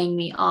up laying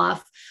me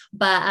off.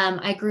 But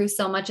I grew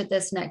so much at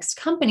this next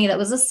company that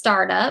was a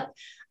startup.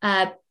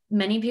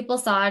 Many people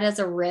saw it as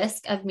a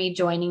risk of me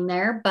joining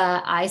there,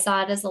 but I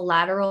saw it as a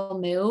lateral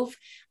move.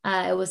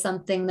 It was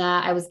something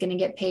that I was going to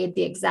get paid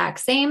the exact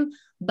same,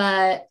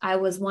 but I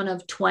was one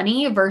of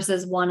 20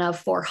 versus one of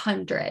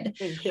 400.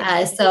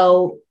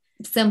 So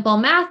simple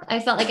math,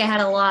 I felt like I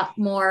had a lot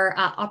more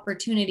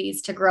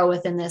opportunities to grow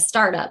within this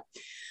startup.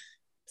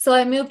 So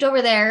I moved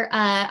over there.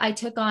 I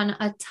took on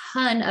a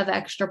ton of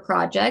extra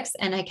projects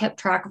and I kept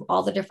track of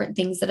all the different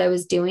things that I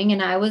was doing.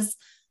 And I was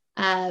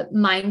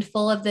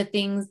mindful of the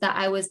things that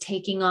I was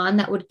taking on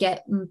that would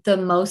get the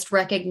most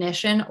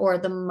recognition or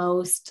the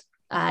most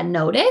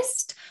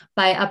noticed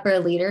by upper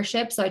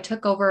leadership. So I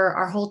took over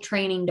our whole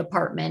training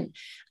department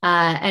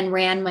and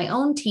ran my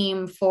own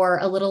team for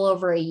a little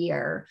over a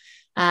year.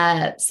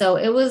 So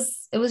it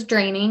was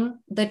draining.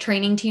 The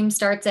training team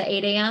starts at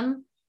 8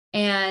 a.m.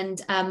 and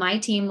my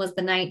team was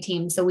the night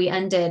team. So we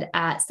ended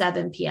at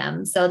 7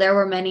 p.m. So there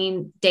were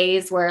many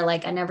days where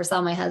like I never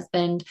saw my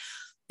husband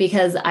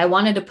because I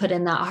wanted to put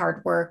in that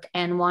hard work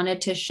and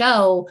wanted to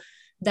show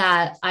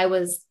that I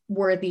was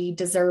worthy,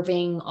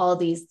 deserving, all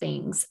these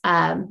things.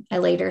 I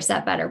later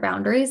set better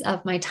boundaries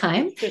of my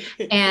time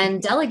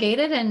and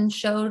delegated and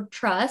showed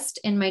trust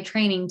in my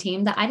training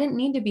team that I didn't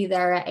need to be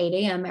there at 8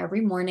 a.m.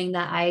 every morning,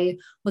 that I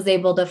was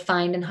able to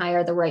find and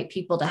hire the right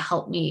people to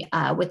help me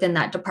within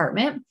that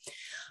department.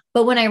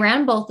 But when I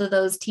ran both of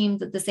those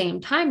teams at the same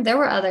time, there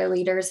were other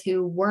leaders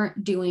who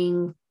weren't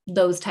doing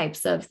those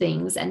types of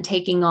things and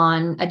taking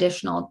on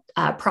additional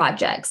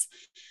projects.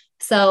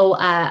 So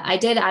I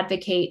did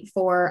advocate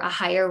for a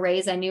higher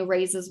raise. I knew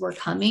raises were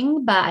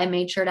coming, but I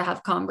made sure to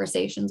have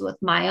conversations with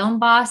my own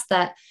boss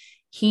that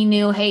he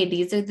knew, hey,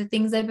 these are the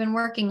things I've been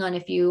working on.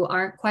 If you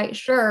aren't quite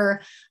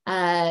sure,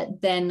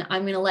 then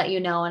I'm going to let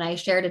you know. And I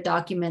shared a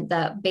document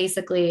that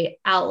basically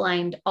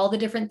outlined all the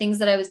different things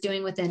that I was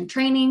doing within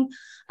training,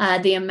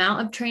 the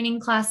amount of training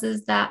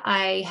classes that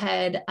I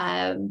had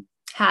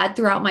had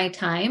throughout my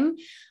time.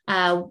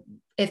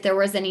 If there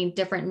was any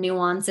different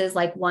nuances,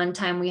 like one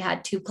time we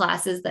had 2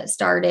 classes that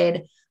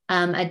started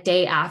a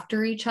day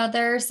after each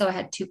other. So I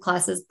had 2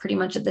 classes pretty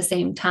much at the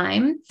same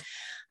time.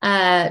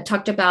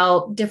 Talked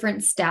about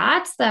different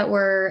stats that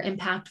were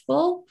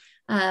impactful,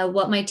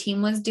 what my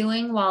team was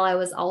doing while I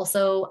was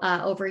also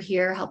over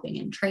here helping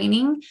in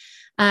training.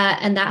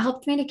 And that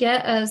helped me to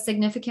get a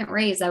significant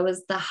raise. I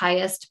was the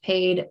highest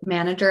paid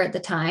manager at the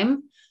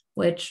time,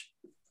 which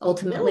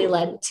ultimately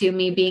led to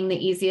me being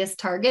the easiest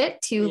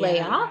target to lay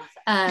off.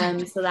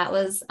 So that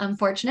was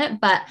unfortunate,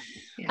 but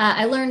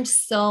I learned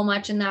so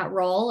much in that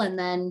role. And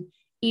then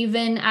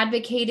even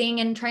advocating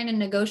and trying to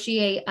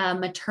negotiate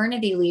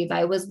maternity leave.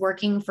 I was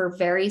working for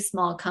very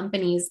small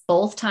companies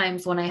both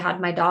times when I had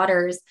my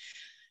daughters.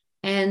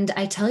 And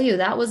I tell you,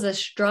 that was a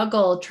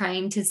struggle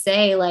trying to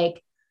say,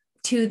 like,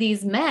 to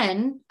these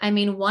men. I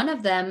mean, one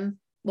of them,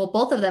 well,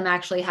 both of them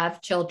actually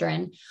have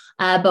children,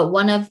 but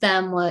one of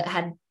them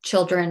had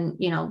children,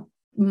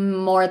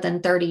 more than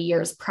 30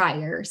 years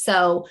prior.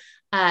 So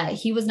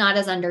he was not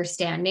as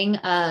understanding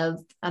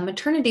of a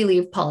maternity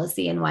leave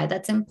policy and why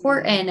that's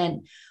important,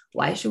 and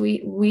why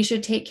we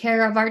should take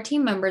care of our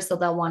team members so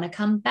they'll want to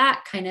come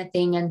back, kind of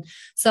thing. And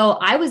so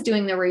I was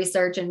doing the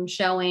research and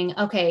showing,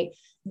 okay,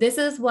 this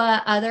is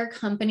what other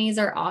companies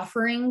are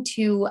offering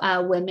to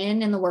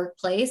women in the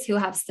workplace who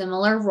have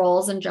similar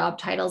roles and job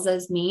titles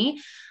as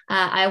me.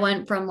 I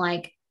went from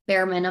like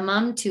bare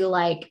minimum to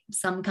like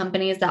some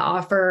companies that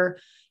offer,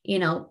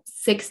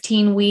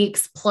 16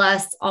 weeks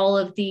plus all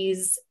of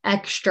these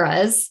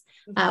extras,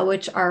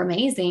 which are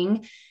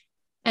amazing.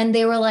 And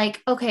they were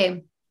like,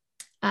 okay,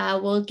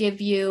 we'll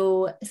give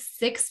you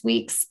 6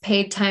 weeks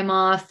paid time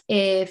off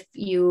if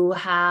you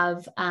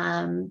have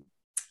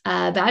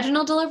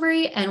vaginal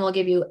delivery, and we'll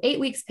give you 8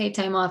 weeks paid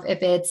time off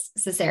if it's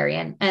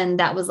cesarean. And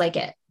that was like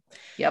it.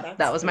 Yep.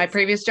 That was my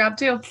previous job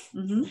too.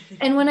 Mm-hmm.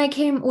 And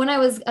when I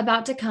was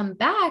about to come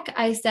back,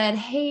 I said,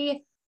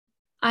 hey,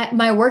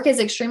 my work is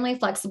extremely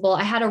flexible.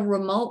 I had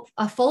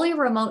a fully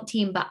remote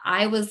team, but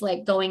I was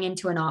like going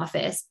into an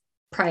office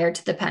prior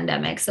to the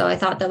pandemic. So I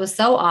thought that was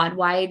so odd.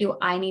 Why do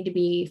I need to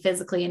be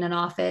physically in an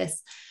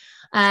office?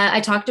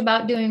 I talked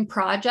about doing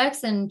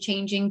projects and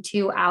changing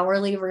to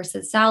hourly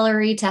versus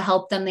salary to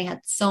help them. They had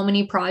so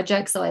many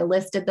projects. So I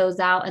listed those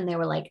out and they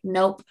were like,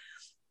 nope.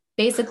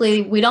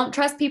 Basically, we don't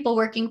trust people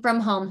working from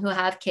home who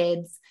have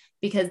kids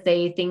because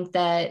they think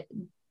that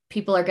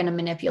people are going to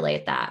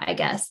manipulate that, I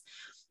guess.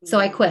 So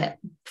I quit.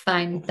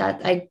 Fine.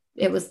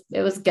 It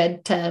was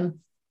good to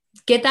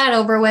get that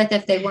over with.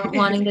 If they weren't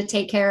wanting to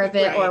take care of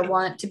it right, or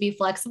want to be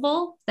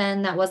flexible,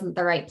 then that wasn't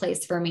the right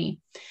place for me.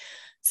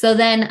 So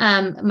then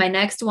my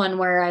next one,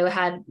 where I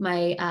had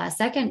my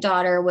second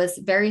daughter, was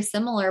very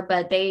similar,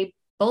 but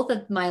both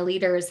of my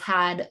leaders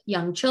had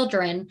young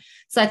children.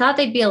 So I thought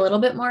they'd be a little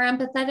bit more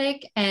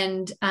empathetic,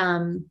 and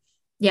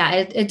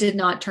it did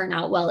not turn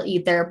out well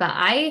either. But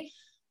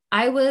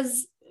I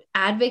was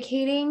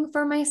advocating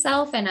for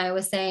myself, and I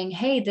was saying,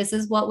 hey, this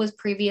is what was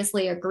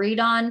previously agreed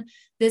on.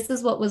 This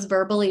is what was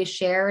verbally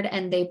shared.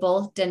 And they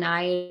both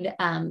denied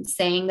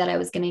saying that I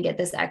was going to get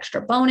this extra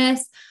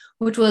bonus,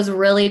 which was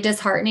really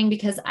disheartening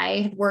because I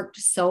had worked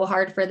so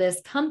hard for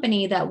this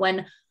company that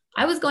when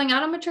I was going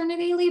out on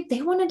maternity leave,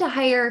 they wanted to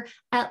hire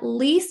at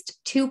least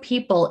 2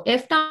 people,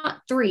 if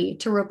not 3,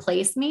 to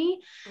replace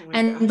me.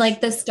 And like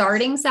the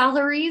starting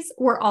salaries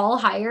were all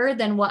higher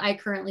than what I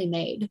currently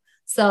made.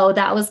 So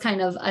that was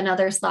kind of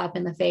another slap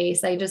in the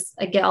face. I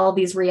get all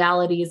these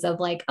realities of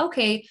like,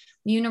 okay,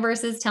 the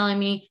universe is telling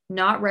me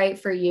not right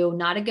for you,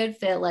 not a good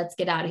fit. Let's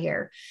get out of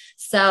here.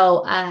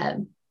 So, I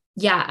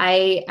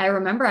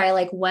remember I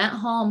like went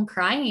home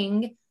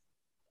crying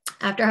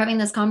after having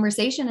this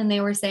conversation, and they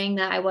were saying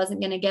that I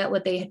wasn't going to get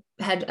what they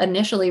had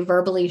initially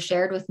verbally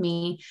shared with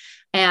me.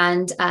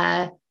 And,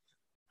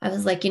 I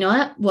was like, you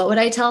know what would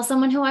I tell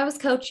someone who I was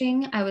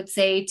coaching? I would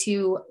say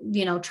to,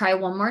 try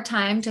one more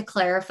time to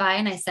clarify.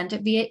 And I sent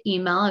it via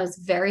email. I was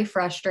very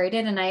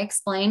frustrated. And I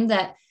explained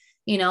that,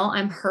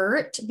 I'm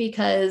hurt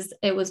because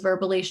it was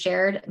verbally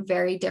shared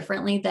very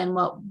differently than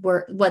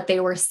what they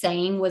were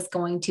saying was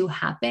going to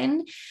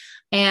happen.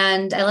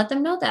 And I let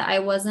them know that I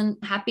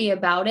wasn't happy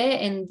about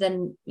it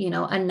in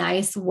a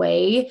nice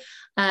way,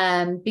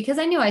 because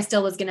I knew I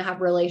still was going to have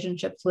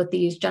relationships with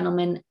these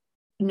gentlemen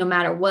no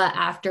matter what,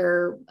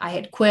 after I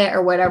had quit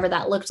or whatever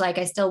that looked like.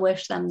 I still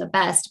wish them the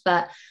best,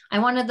 but I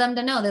wanted them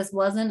to know this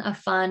wasn't a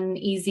fun,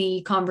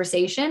 easy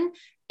conversation,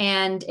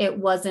 and it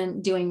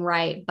wasn't doing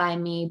right by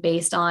me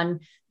based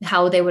on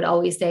how they would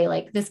always say,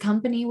 like, this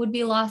company would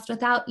be lost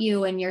without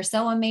you, and you're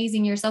so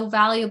amazing, you're so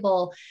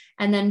valuable.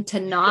 And then to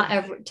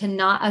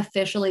not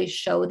officially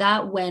show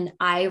that when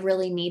I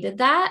really needed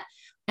that,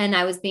 and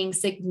I was being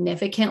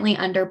significantly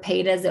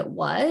underpaid as it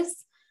was,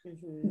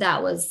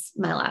 that was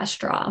my last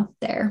straw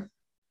there.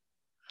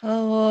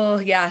 Oh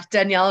yeah.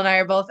 Danielle and I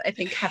are both, I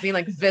think, having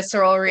like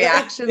visceral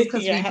reactions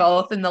because we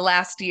both in the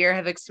last year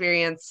have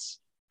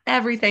experienced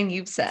everything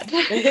you've said.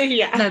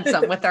 Yeah. And then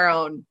some with our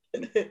own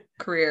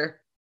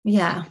career.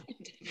 Yeah.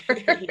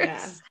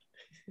 Yeah.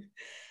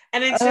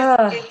 And it's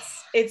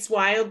just, it's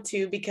wild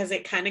too, because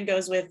it kind of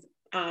goes with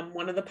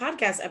one of the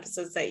podcast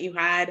episodes that you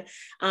had,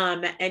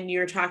 and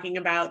you're talking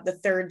about the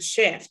third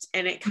shift,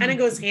 and it kind of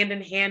goes hand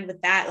in hand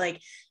with that, like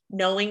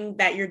knowing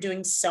that you're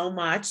doing so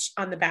much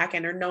on the back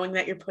end, or knowing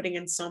that you're putting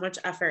in so much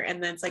effort.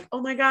 And then it's like,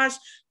 oh my gosh,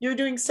 you're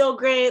doing so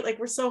great. Like,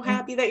 we're so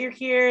happy that you're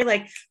here.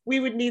 Like,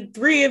 we would need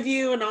 3 of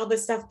you and all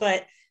this stuff,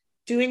 but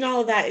doing all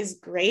of that is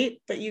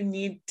great, but you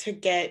need to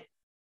get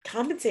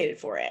compensated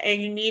for it.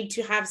 And you need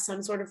to have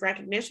some sort of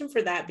recognition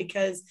for that,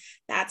 because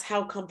that's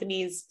how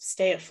companies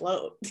stay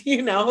afloat,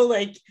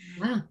 like,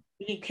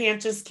 you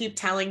can't just keep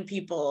telling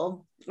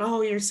people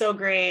oh, you're so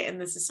great. And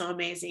this is so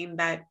amazing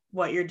that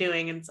what you're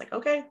doing. And it's like,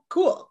 okay,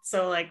 cool.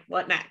 So like,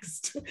 what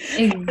next?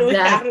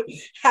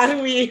 Exactly. How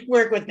do we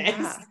work with this?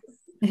 Yeah.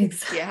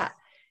 Exactly. Yeah.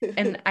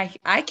 And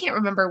I can't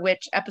remember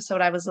which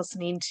episode I was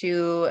listening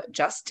to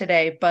just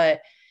today,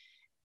 but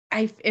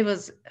it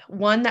was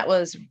one that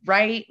was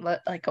right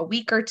like a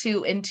week or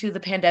two into the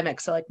pandemic.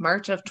 So like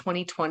March of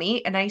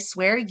 2020. And I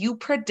swear you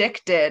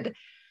predicted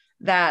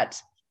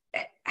that.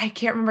 I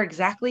can't remember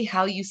exactly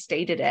how you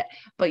stated it,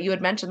 but you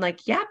had mentioned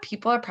like, yeah,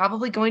 people are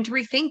probably going to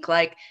rethink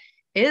like,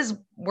 is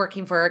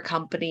working for a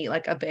company,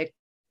 like a big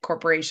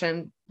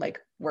corporation, like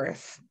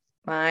worth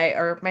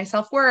my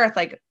self-worth?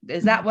 Like,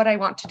 is that what I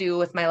want to do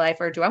with my life?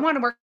 Or do I want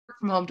to work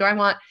from home? Do I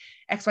want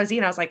XYZ?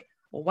 And I was like,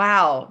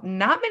 wow,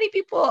 not many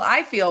people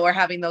I feel were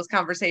having those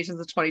conversations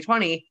in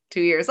 2020, 2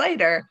 years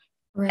later.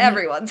 Right.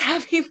 Everyone's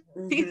having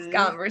these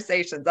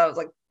conversations. I was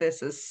like,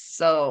 this is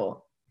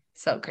so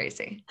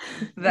crazy.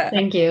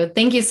 Thank you.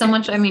 Thank you so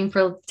much. I mean,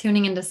 for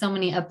tuning into so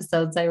many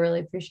episodes. I really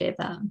appreciate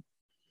that.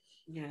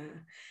 Yeah.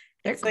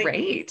 They're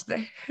great.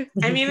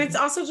 I mean, it's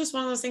also just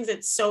one of those things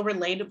that's so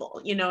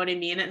relatable, you know what I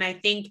mean? And I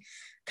think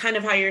kind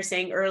of how you're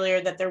saying earlier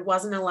that there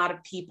wasn't a lot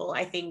of people,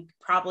 I think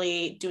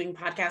probably doing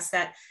podcasts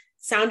that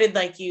sounded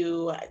like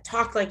you,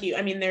 talk like you.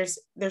 I mean, there's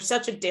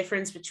such a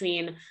difference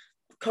between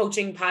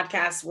coaching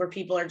podcasts where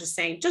people are just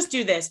saying, just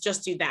do this,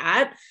 just do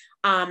that.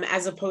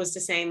 As opposed to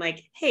saying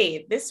like,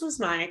 hey, this was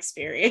my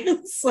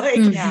experience.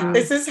 Like,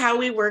 this is how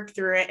we work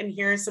through it. And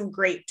here are some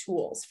great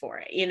tools for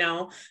it, you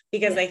know,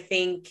 because I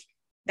think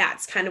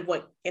that's kind of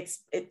what it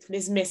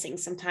is missing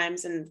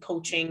sometimes in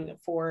coaching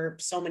for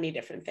so many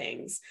different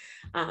things.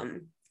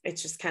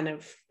 It's just kind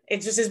of,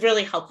 it just is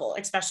really helpful,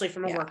 especially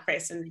from a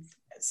workplace and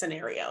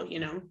scenario, you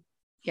know?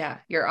 Yeah.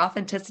 Your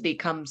authenticity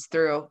comes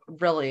through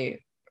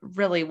really,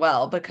 really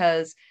well,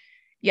 because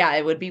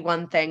it would be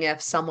one thing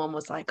if someone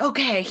was like,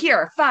 okay, here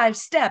are 5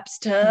 steps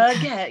to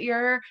get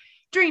your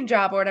dream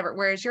job or whatever.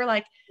 Whereas you're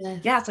like,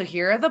 so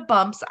here are the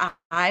bumps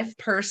I've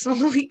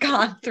personally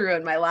gone through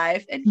in my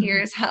life. And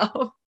here's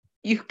how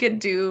you can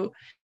do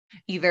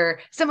either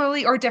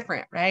similarly or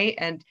different. Right.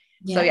 And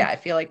so, I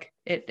feel like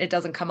it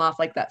doesn't come off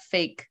like that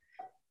fake,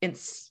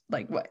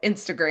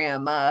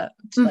 Instagram,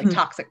 like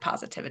toxic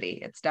positivity.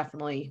 It's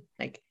definitely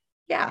like,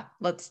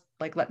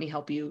 let me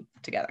help you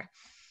together.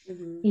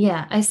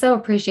 Yeah, I so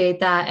appreciate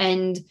that.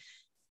 And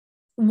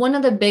one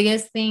of the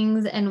biggest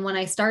things, and when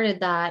I started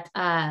that,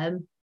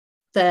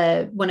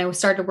 when I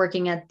started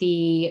working at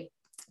the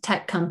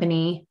tech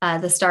company,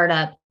 the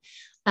startup,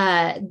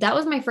 that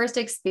was my first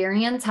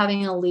experience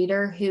having a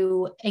leader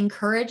who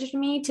encouraged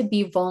me to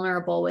be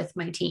vulnerable with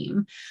my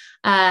team.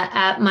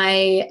 At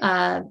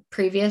my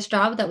previous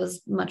job, that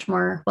was much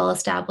more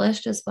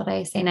well-established, is what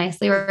I say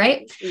nicely,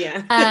 right?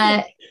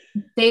 Yeah.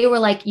 They were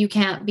like, you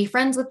can't be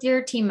friends with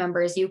your team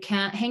members. You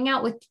can't hang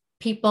out with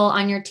people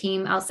on your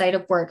team outside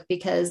of work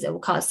because it will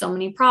cause so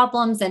many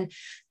problems. And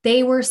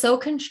they were so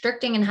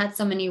constricting and had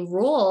so many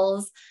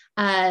rules.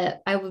 I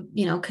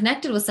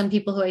connected with some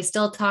people who I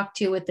still talk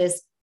to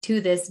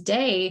this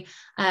day,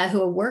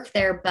 who work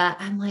there, but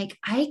I'm like,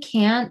 I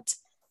can't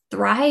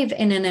thrive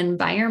in an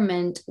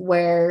environment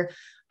where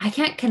I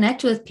can't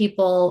connect with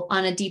people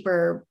on a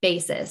deeper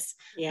basis.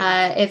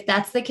 If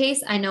that's the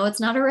case, I know it's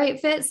not a right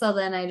fit. So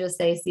then I just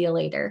say, see you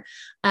later.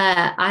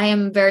 I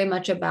am very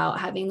much about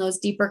having those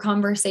deeper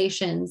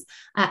conversations,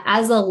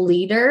 as a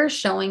leader,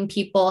 showing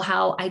people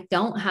how I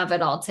don't have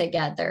it all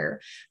together.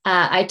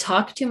 I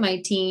talk to my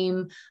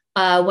team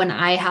when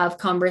I have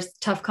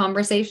tough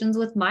conversations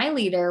with my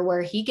leader,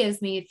 where he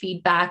gives me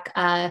feedback.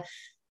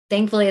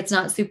 Thankfully, it's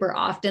not super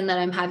often that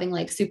I'm having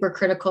like super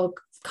critical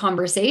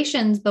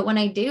conversations, but when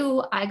I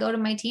do, I go to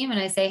my team and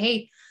I say,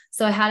 hey,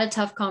 so I had a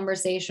tough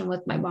conversation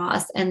with my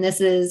boss, and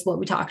this is what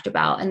we talked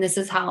about, and this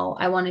is how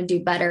I want to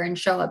do better and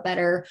show up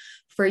better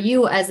for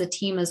you as a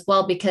team as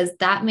well, because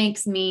that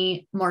makes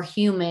me more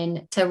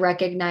human to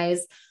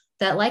recognize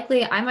that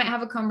likely I might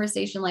have a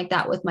conversation like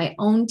that with my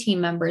own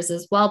team members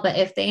as well. But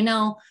if they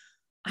know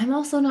I'm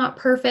also not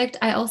perfect,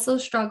 I also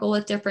struggle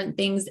with different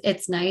things,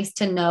 it's nice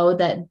to know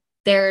that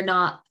they're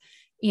not,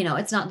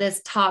 it's not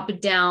this top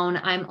down,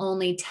 I'm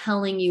only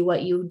telling you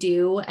what you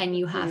do and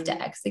you have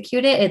to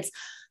execute it. It's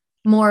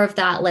more of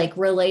that like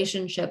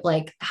relationship,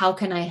 like, how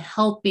can I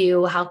help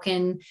you?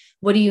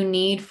 What do you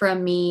need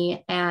from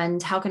me?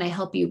 And how can I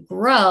help you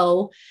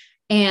grow?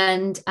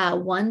 And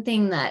one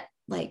thing that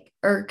like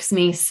irks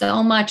me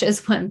so much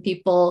is when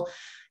people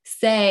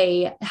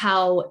say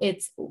how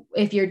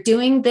if you're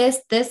doing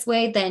this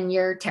way, then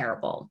you're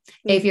terrible.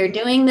 If you're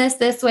doing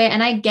this way,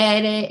 and I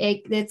get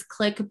it, it's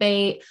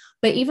clickbait.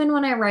 But even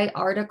when I write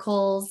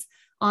articles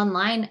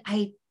online,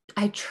 I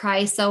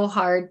try so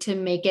hard to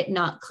make it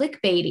not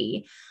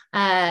clickbaity,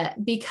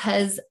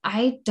 because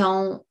I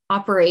don't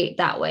operate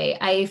that way.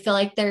 I feel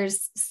like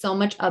there's so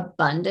much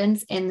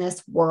abundance in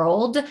this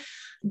world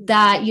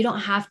that you don't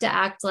have to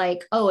act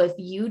like, oh, if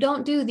you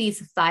don't do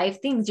these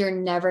 5 things, you're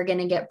never going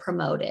to get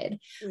promoted.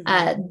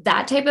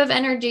 That type of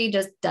energy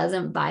just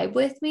doesn't vibe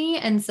with me.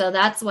 And so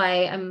that's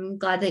why I'm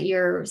glad that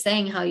you're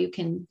saying how you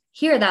can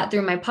hear that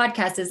through my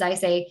podcast, is I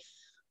say,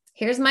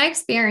 here's my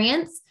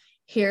experience.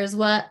 Here's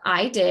what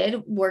I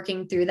did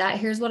working through that.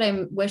 Here's what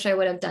I wish I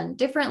would have done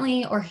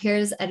differently, or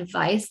here's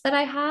advice that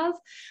I have.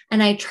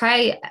 And I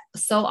try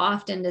so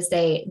often to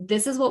say,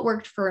 this is what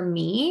worked for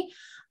me.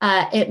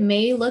 It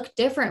may look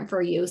different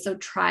for you. So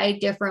try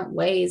different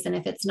ways. And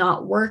if it's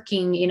not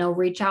working,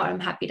 reach out. I'm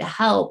happy to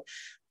help.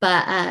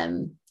 But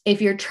if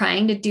you're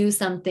trying to do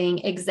something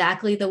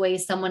exactly the way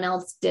someone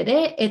else did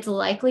it, it's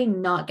likely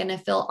not going to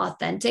feel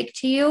authentic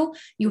to you.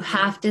 You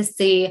have to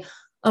see,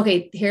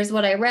 okay, here's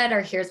what I read, or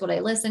here's what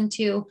I listened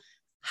to.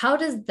 How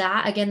does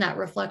that, again, that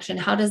reflection,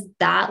 how does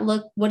that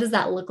look? What does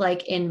that look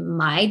like in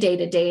my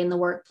day-to-day in the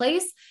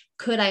workplace?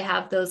 Could I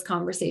have those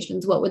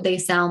conversations? What would they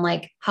sound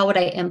like? How would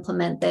I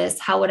implement this?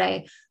 How would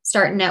I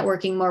start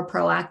networking more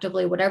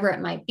proactively, whatever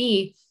it might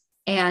be,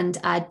 and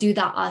do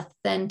that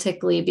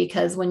authentically?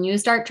 Because when you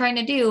start trying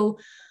to do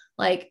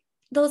like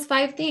those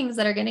 5 things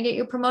that are going to get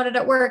you promoted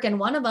at work, and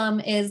one of them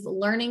is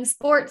learning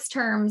sports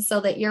terms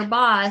so that your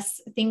boss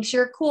thinks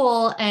you're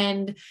cool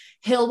and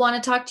he'll want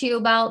to talk to you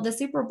about the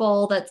Super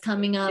Bowl that's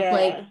coming up.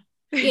 Yeah.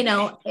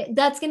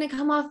 That's going to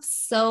come off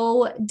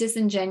so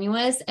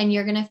disingenuous, and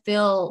you're going to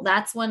feel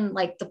that's when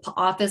like the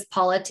office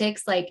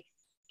politics like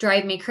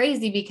drive me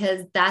crazy,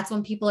 because that's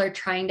when people are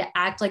trying to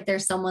act like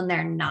there's someone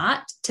they're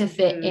not to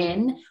fit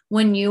in,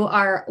 when you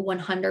are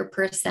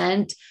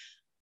 100%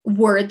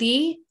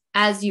 worthy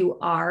as you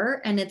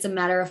are. And it's a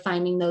matter of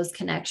finding those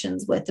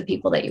connections with the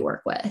people that you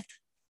work with.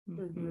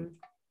 Mm-hmm.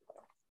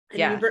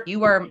 Yeah.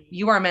 You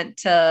are meant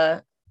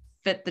to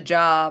fit the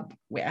job.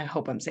 Wait, I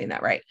hope I'm saying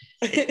that right.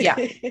 Yeah.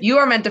 You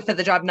are meant to fit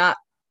the job, not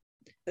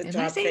the job.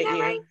 Am I saying that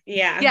right?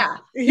 Yeah.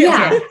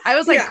 I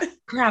was like,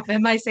 crap,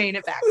 am I saying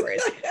it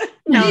backwards?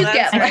 No,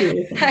 that's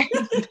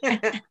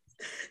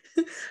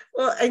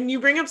well, and you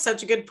bring up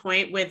such a good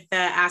point with the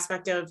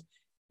aspect of,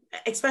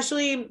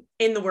 especially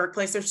in the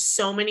workplace, there's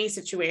so many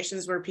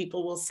situations where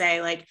people will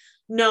say like,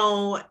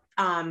 no,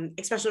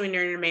 especially when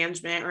you're in a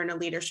management or in a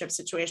leadership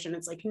situation,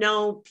 it's like,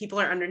 no, people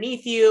are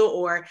underneath you,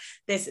 or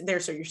they're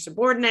your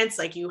subordinates.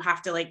 Like you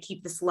have to like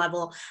keep this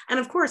level. And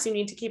of course you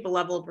need to keep a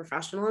level of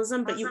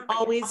professionalism, but you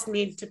always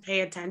need to pay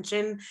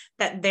attention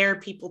that they're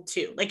people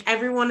too. Like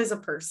everyone is a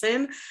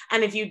person.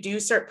 And if you do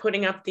start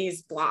putting up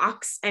these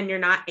blocks and you're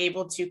not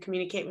able to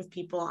communicate with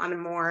people on a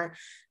more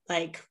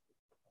like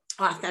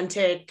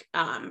authentic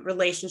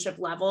relationship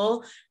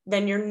level,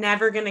 then you're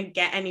never going to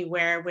get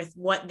anywhere with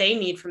what they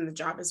need from the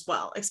job as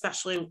well,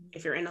 especially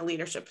if you're in a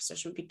leadership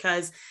position,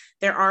 because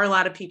there are a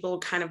lot of people,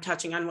 kind of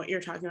touching on what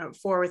you're talking about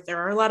before, with there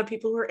are a lot of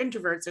people who are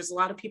introverts. There's a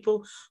lot of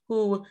people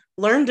who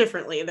learn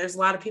differently. There's a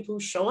lot of people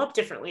who show up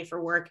differently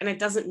for work. And it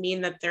doesn't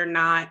mean that they're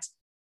not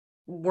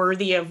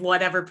worthy of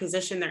whatever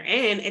position they're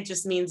in. It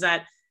just means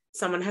that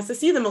someone has to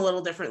see them a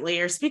little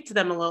differently or speak to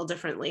them a little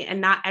differently.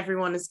 And not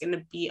everyone is going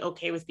to be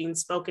okay with being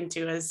spoken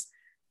to as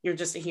you're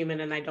just a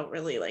human. And I don't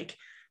really like,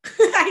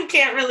 I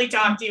can't really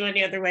talk to you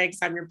any other way because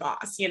I'm your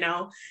boss,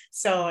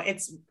 So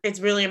it's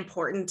really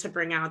important to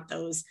bring out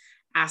those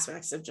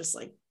aspects of just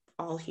like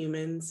all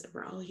humans,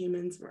 we're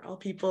all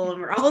people,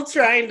 and we're all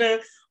trying to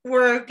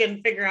work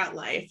and figure out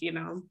life,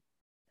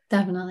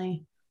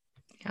 Definitely.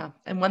 Yeah.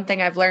 And one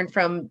thing I've learned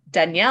from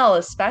Danielle,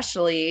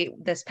 especially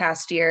this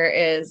past year,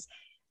 is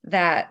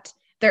that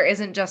there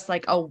isn't just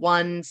like a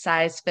one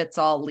size fits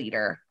all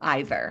leader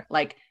either.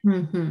 Like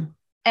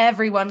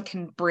everyone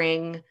can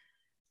bring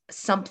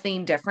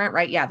something different,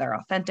 right? Yeah. Their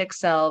authentic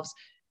selves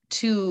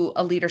to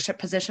a leadership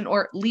position,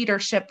 or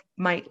leadership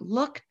might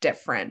look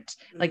different.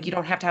 Like you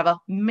don't have to have a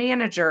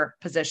manager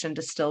position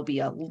to still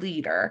be a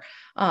leader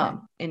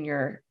in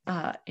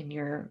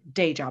your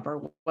day job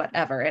or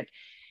whatever.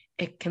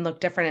 It can look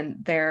different,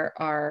 and there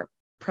are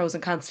pros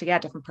and cons to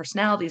different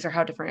personalities or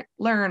how different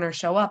learn or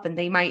show up, and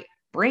they might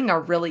bring a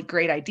really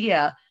great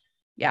idea.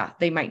 Yeah.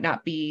 They might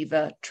not be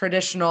the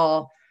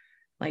traditional,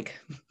 like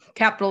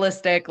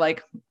capitalistic,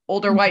 like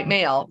older white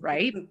male.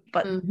 Right.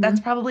 But that's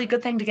probably a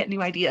good thing to get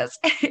new ideas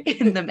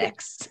in the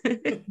mix.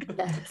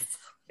 Yes,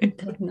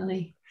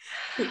 definitely.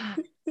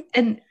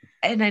 And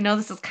I know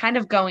this is kind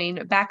of going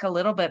back a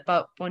little bit,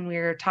 but when we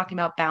were talking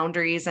about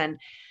boundaries and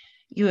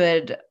you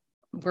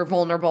were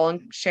vulnerable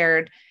and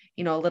shared,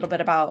 a little bit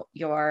about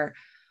your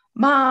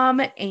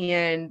mom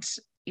and,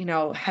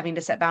 having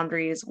to set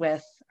boundaries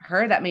with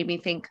her, that made me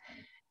think,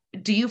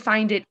 do you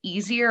find it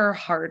easier or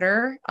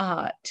harder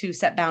to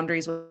set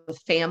boundaries with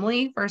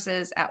family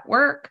versus at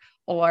work?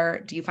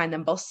 Or do you find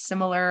them both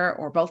similar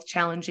or both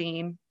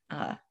challenging?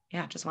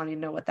 Just wanting to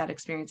know what that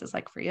experience is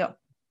like for you.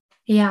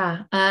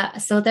 Yeah.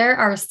 So there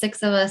are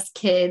 6 of us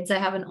kids. I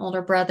have an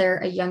older brother,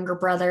 a younger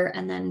brother,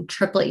 and then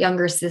triplet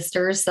younger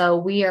sisters. So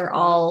we are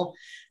all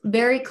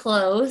very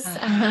close.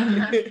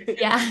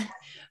 Yeah.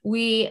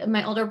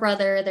 My older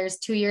brother, there's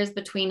 2 years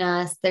between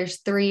us. There's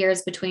 3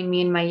 years between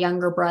me and my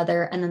younger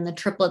brother. And then the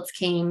triplets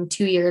came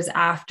 2 years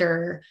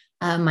after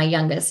my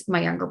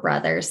younger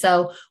brother.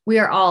 So we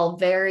are all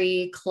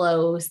very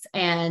close,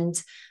 and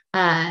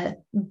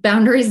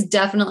boundaries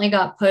definitely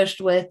got pushed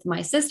with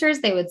my sisters.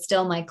 They would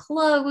steal my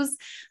clothes.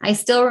 I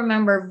still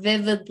remember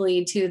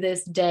vividly to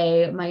this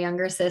day, my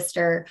younger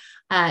sister,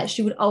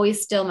 she would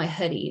always steal my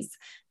hoodies.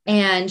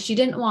 And she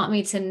didn't want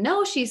me to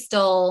know she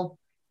stole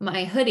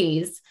my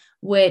hoodies,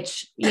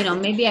 which, you know,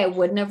 maybe I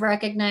wouldn't have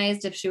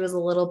recognized if she was a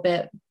little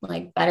bit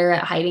like better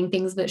at hiding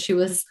things, but she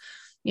was,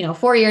 you know,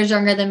 4 years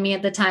younger than me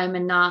at the time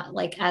and not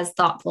like as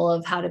thoughtful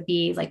of how to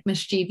be like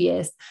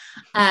mischievous.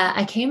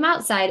 I came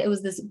outside. It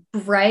was this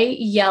bright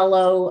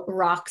yellow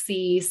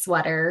Roxy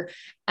sweater,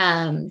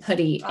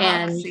 hoodie. Roxy,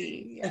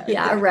 and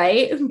yeah,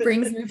 right.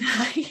 Brings me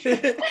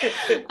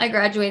back. I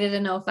graduated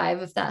in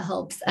 05, if that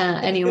helps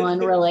anyone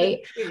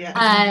relate.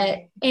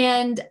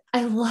 And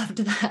I loved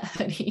that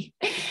hoodie.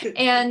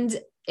 And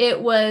it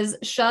was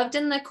shoved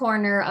in the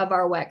corner of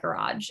our wet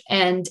garage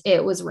and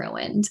it was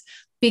ruined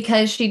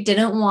because she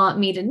didn't want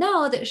me to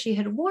know that she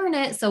had worn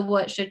it. So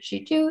what should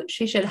she do?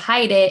 She should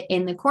hide it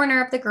in the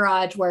corner of the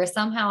garage where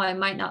somehow I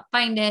might not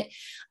find it.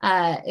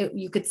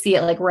 You could see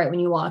it like right when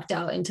you walked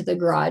out into the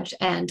garage.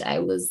 And I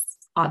was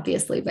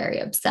obviously very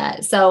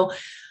upset. So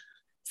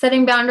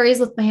setting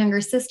boundaries with my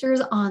younger sisters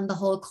on the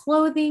whole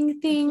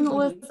clothing thing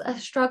was a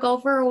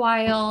struggle for a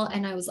while.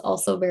 And I was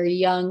also very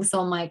young. So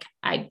I'm like,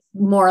 I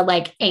more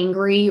like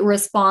angry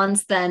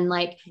response than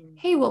like,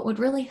 hey, what would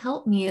really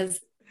help me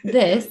is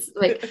this.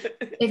 Like,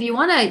 if you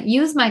want to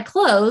use my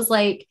clothes,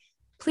 like,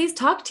 please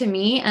talk to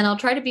me and I'll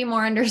try to be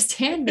more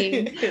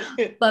understanding,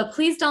 but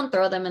please don't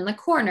throw them in the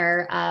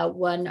corner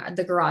when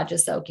the garage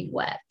is soaking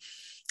wet.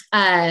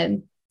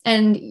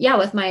 And yeah,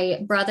 with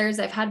my brothers,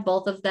 I've had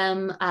both of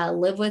them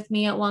live with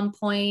me at one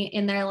point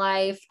in their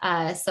life.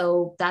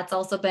 So that's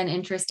also been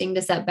interesting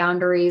to set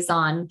boundaries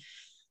on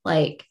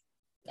like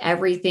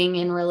everything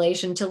in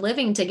relation to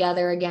living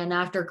together again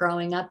after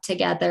growing up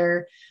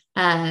together.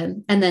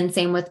 And then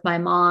same with my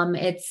mom.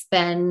 It's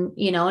been,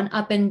 you know, an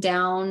up and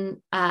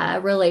down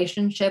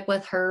relationship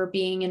with her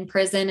being in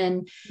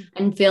prison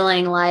and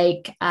feeling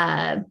like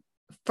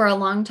for a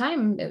long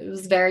time, it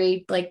was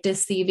very like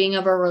deceiving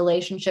of a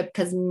relationship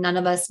because none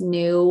of us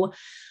knew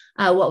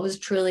what was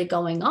truly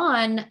going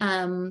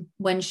on.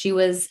 When she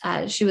was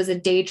a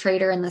day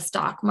trader in the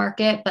stock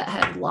market, but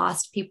had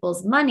lost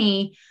people's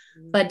money,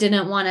 but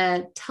didn't want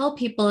to tell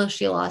people if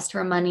she lost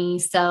her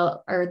money.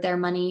 Or their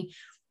money.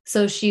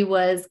 So she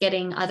was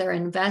getting other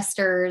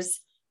investors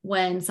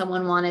when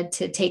someone wanted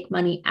to take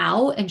money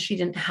out and she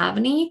didn't have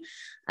any.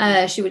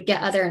 She would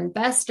get other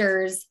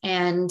investors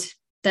and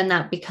then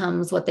that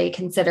becomes what they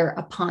consider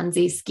a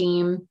Ponzi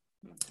scheme.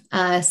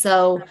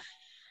 So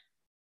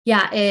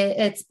yeah,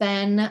 it's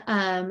been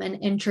an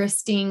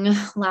interesting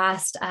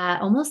last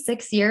almost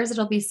 6 years.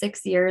 It'll be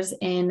 6 years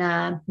in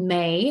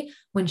May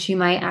when she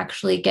might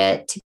actually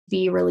get to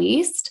be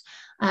released.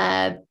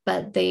 But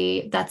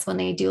that's when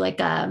they do like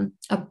a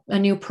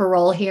new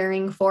parole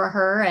hearing for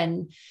her.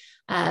 And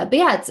but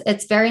yeah,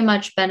 it's very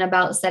much been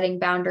about setting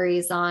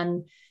boundaries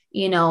on,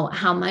 you know,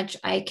 how much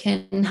I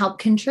can help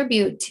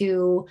contribute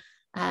to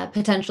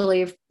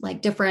potentially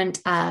like different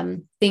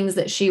things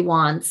that she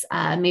wants.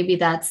 Maybe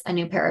that's a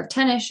new pair of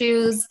tennis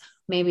shoes.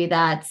 Maybe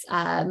that's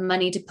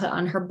money to put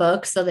on her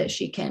book so that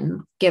she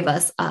can give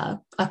us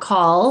a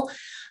call.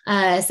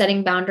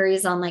 Setting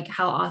boundaries on like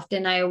how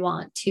often I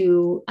want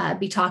to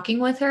be talking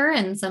with her.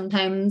 And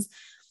sometimes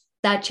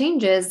that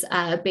changes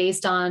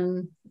based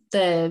on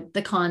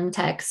the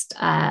context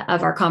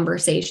of our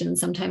conversation.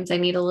 Sometimes I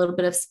need a little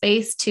bit of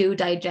space to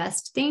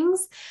digest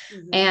things.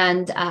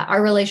 And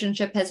our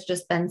relationship has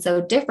just been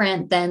so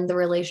different than the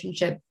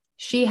relationship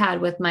she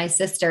had with my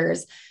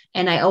sisters.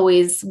 And I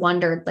always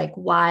wondered, like,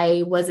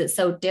 why was it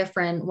so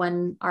different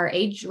when our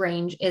age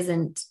range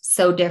isn't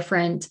so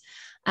different?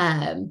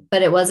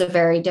 But it was a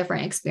very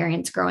different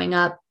experience growing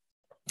up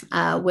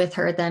with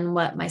her than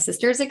what my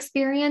sisters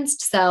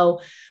experienced.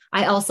 So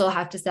I also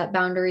have to set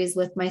boundaries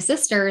with my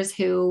sisters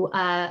who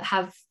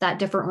have that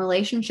different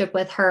relationship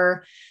with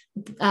her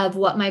of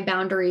what my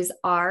boundaries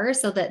are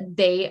so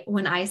that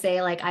when I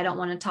say like, I don't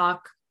want to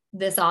talk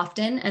this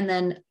often, and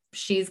then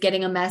she's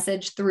getting a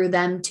message through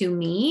them to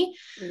me,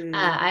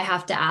 I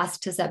have to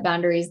ask to set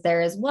boundaries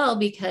there as well,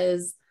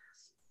 because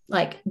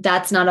like,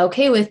 that's not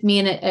okay with me.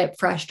 And it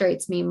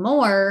frustrates me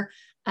more.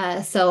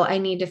 So I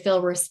need to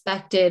feel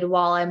respected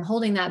while I'm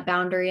holding that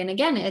boundary. And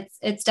again,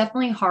 it's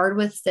definitely hard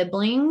with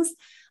siblings.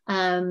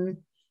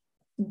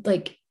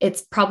 Like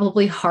it's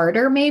probably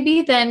harder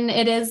maybe than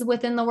it is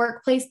within the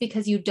workplace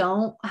because you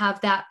don't have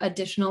that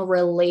additional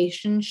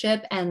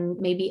relationship and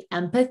maybe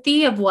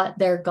empathy of what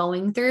they're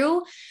going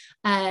through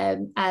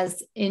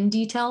as in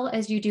detail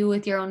as you do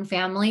with your own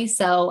family.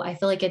 So I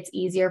feel like it's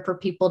easier for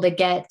people to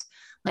get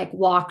like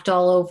walked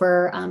all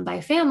over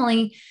by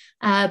family.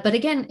 But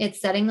again,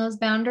 it's setting those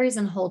boundaries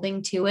and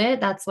holding to it.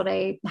 That's what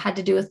I had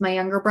to do with my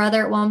younger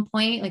brother at one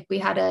point. Like we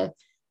have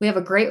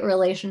a great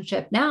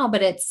relationship now,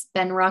 but it's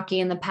been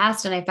rocky in the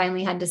past. And I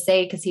finally had to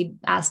say, because he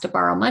asked to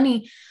borrow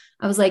money,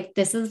 I was like,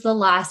 this is the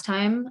last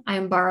time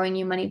I'm borrowing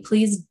you money.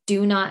 Please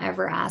do not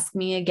ever ask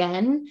me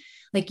again.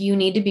 Like you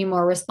need to be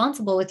more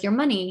responsible with your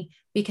money,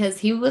 because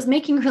he was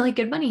making really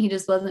good money. He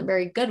just wasn't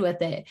very good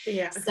with it.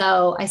 Yeah.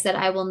 So I said,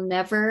 I will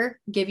never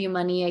give you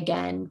money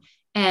again.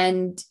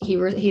 And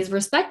he's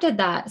respected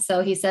that.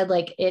 So he said,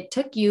 like, it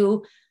took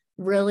you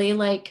really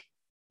like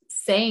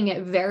saying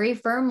it very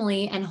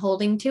firmly and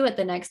holding to it.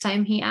 The next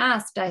time he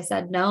asked, I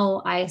said,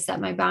 no, I set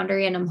my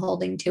boundary and I'm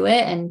holding to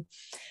it. And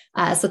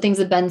so things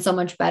have been so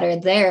much better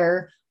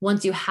there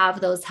once you have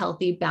those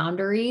healthy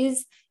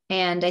boundaries.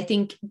 And I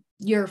think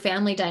your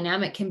family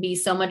dynamic can be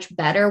so much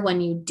better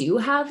when you do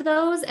have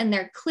those and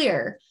they're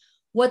clear.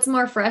 What's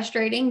more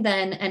frustrating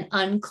than an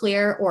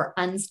unclear or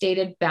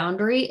unstated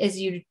boundary is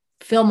you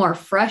feel more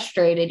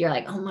frustrated. You're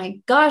like, oh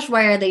my gosh,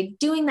 why are they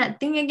doing that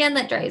thing again?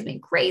 That drives me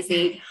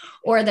crazy.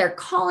 Or they're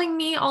calling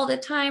me all the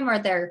time, or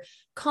they're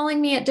calling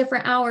me at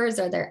different hours,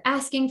 or they're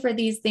asking for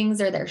these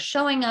things, or they're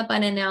showing up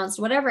unannounced,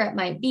 whatever it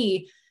might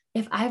be.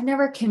 If I've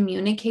never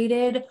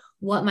communicated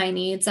what my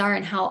needs are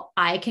and how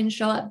I can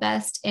show up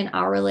best in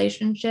our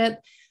relationship,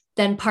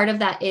 then part of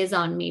that is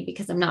on me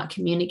because I'm not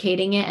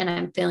communicating it and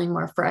I'm feeling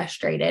more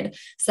frustrated.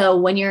 So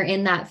when you're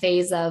in that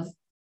phase of,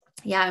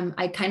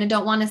 I kind of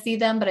don't want to see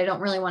them, but I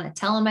don't really want to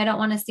tell them I don't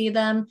want to see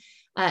them,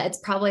 it's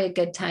probably a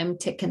good time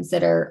to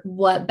consider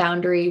what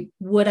boundary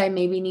would I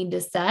maybe need to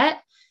set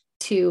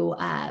to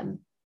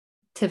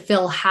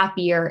feel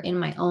happier in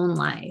my own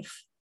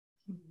life.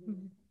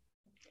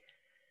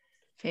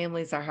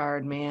 Families are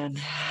hard, man.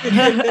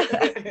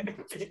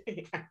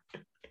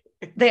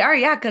 They are.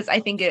 Yeah. Cause I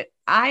think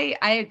I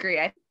agree.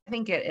 I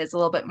think it is a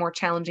little bit more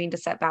challenging to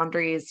set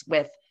boundaries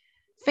with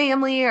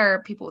family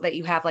or people that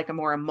you have like a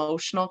more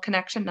emotional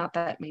connection. Not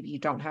that maybe you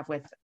don't have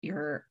with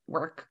your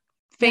work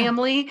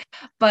family,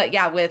 but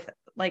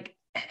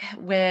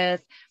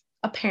with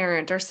a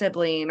parent or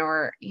sibling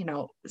or,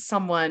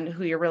 someone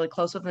who you're really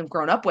close with and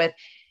grown up with,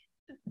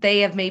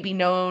 they have maybe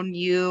known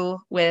you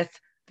with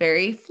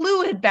very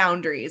fluid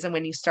boundaries. And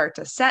when you start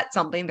to set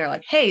something, they're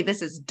like, hey,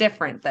 this is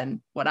different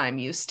than what I'm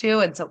used to.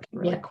 And so can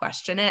really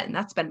question it. And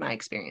that's been my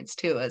experience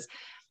too, is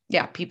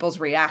people's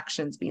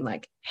reactions being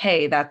like,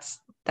 hey, that's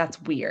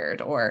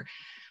weird. Or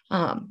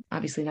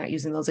obviously not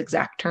using those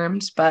exact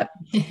terms, but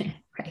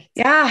right.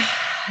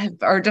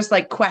 Or just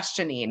like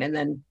questioning. And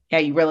then,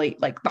 you really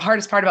like the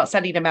hardest part about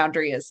setting a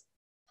boundary is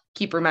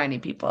keep reminding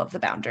people of the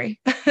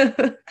boundary.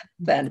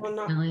 Then.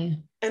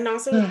 And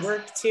also with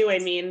work too. I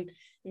mean,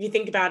 if you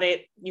think about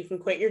it, you can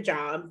quit your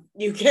job.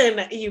 You can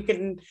not, you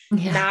can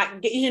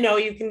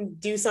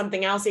do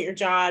something else at your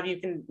job.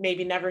 You can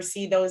maybe never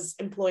see those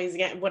employees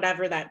again,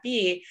 whatever that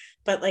be.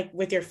 But like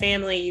with your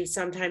family, you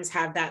sometimes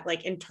have that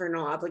like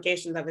internal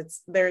obligation that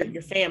they're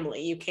your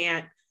family. You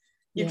can't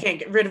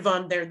get rid of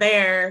them. They're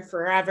there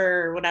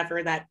forever or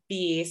whatever that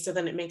be. So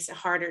then it makes it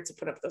harder to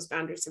put up those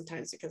boundaries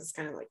sometimes because it's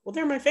kind of like, well,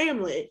 they're my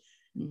family.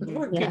 Mm-hmm.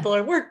 Work people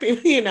are work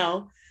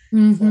people,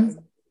 Mm-hmm.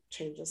 So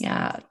changes.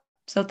 Yeah.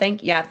 So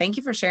thank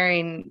you for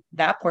sharing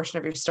that portion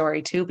of your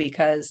story too,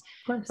 because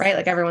right,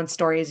 like everyone's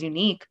story is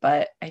unique,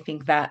 but I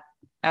think that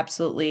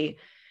absolutely,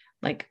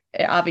 like,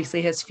 it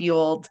obviously has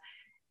fueled,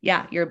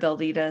 your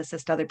ability to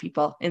assist other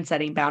people in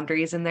setting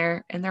boundaries in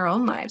their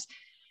own lives.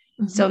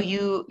 Mm-hmm. So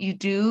you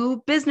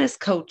do business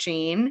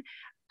coaching.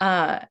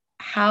 So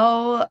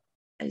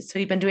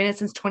you've been doing it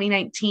since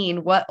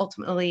 2019. What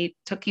ultimately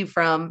took you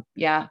from,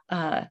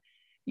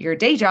 your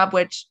day job,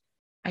 which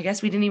I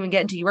guess we didn't even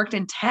get into, you worked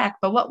in tech,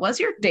 but what was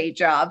your day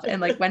job? And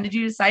like, when did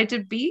you decide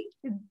to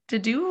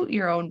do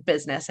your own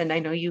business? And I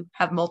know you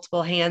have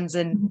multiple hands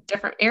in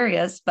different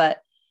areas, but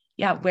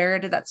where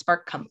did that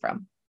spark come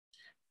from?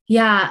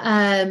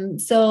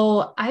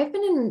 So I've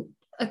been in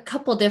a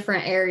couple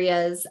different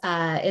areas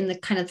in the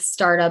kind of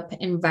startup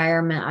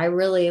environment. I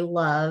really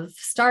love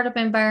startup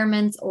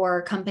environments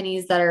or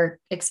companies that are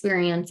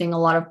experiencing a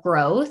lot of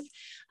growth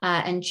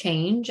and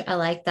change. I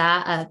like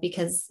that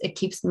because it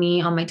keeps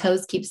me on my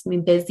toes, keeps me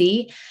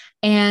busy.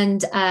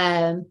 And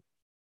I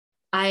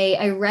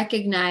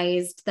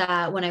recognized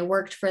that when I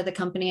worked for the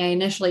company, I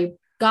initially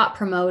got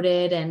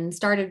promoted and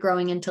started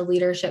growing into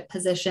leadership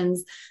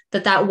positions,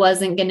 that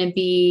wasn't going to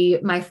be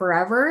my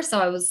forever. So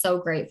I was so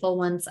grateful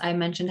once I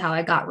mentioned how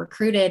I got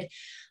recruited.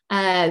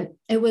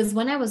 It was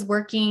when I was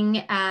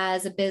working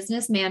as a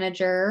business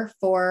manager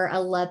for a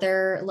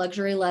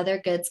luxury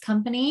leather goods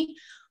company,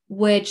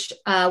 which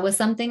was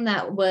something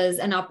that was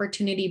an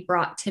opportunity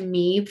brought to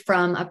me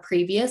from a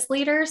previous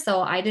leader.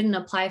 So I didn't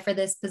apply for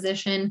this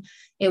position.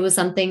 It was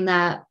something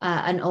that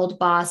an old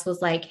boss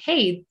was like,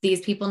 hey,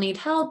 these people need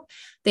help.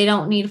 They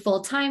don't need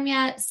full time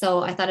yet.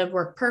 So I thought it'd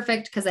work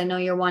perfect because I know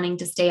you're wanting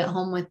to stay at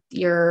home with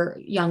your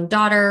young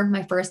daughter,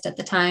 my first at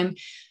the time.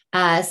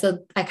 So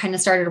I kind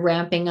of started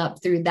ramping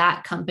up through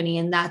that company,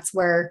 and that's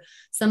where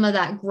some of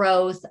that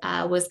growth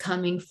was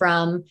coming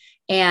from.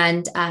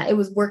 And it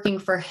was working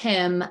for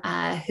him,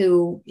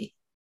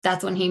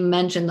 that's when he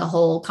mentioned the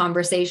whole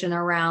conversation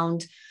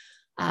around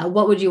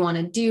what would you want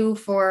to do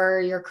for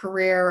your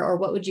career, or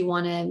what would you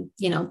want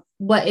to,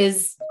 what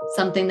is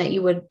something that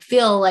you would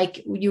feel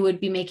like you would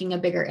be making a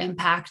bigger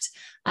impact.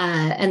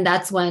 And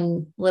that's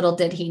when, little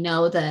did he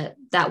know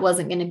that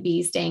wasn't going to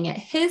be staying at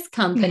his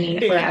company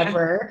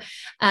forever.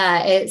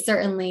 It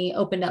certainly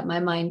opened up my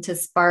mind to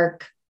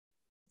spark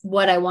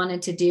what I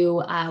wanted to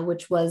do,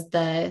 which was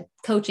the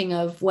coaching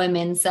of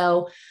women.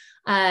 So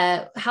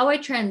How I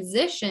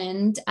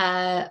transitioned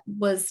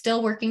was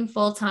still working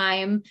full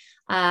time.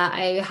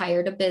 I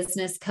hired a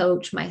business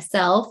coach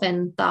myself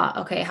and thought,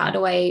 okay, how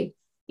do I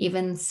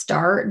even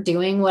start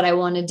doing what I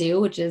want to do,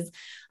 which is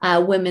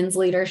women's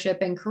leadership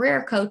and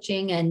career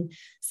coaching. And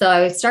so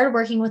I started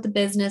working with a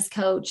business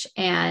coach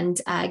and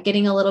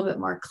getting a little bit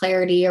more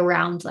clarity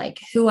around like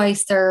who I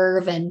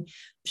serve. And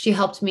she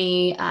helped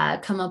me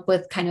come up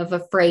with kind of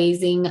a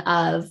phrasing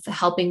of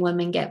helping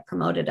women get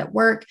promoted at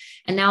work.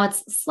 And now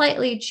it's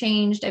slightly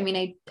changed. I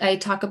mean, I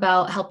talk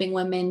about helping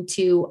women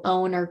to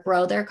own or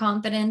grow their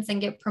confidence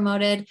and get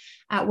promoted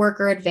at work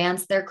or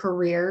advance their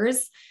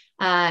careers.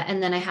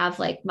 And then I have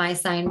like my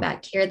sign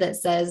back here that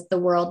says the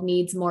world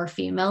needs more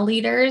female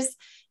leaders.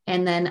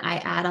 And then I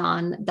add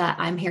on that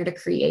I'm here to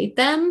create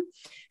them.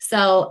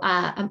 So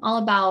I'm all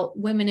about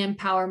women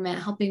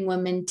empowerment, helping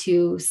women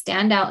to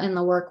stand out in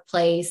the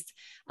workplace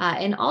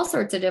in all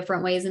sorts of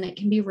different ways. And it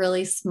can be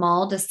really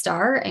small to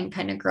start and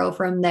kind of grow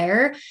from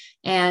there.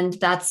 And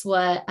that's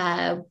what,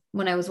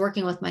 when I was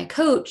working with my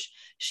coach,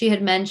 she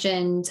had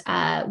mentioned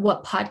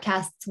what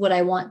podcasts would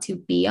I want to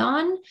be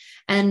on.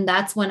 And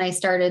that's when I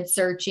started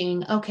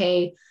searching,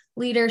 okay,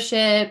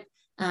 leadership,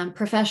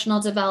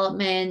 professional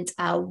development,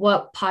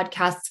 what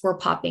podcasts were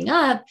popping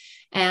up.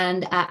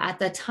 And at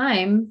the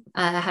time,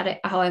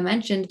 how I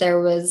mentioned,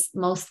 there was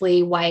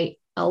mostly white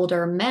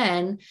older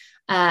men.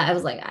 I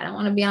was like, I don't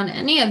want to be on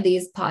any of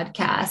these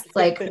podcasts.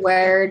 Like,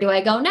 where do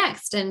I go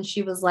next? And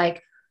she was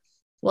like,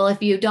 well,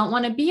 if you don't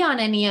want to be on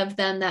any of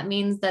them, that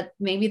means that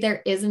maybe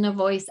there isn't a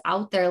voice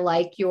out there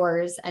like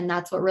yours. And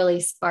that's what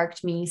really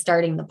sparked me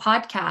starting the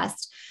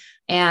podcast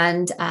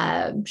and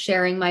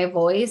sharing my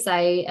voice.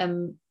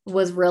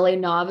 Was really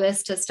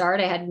novice to start.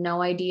 I had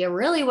no idea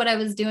really what I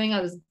was doing. I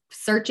was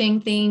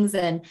searching things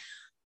and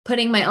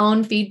putting my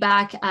own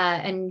feedback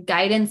and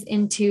guidance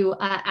into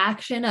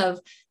action of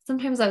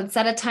sometimes I would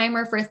set a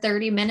timer for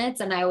 30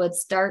 minutes and I would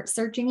start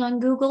searching on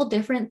Google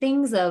different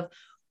things of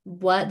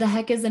what the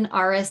heck is an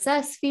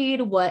RSS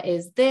feed? What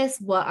is this?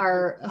 What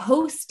are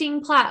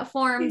hosting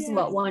platforms? Yeah.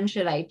 What one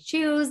should I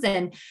choose?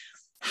 And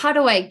how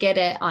do I get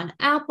it on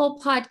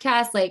Apple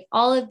Podcasts? Like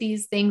all of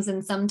these things.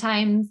 And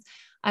sometimes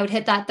I would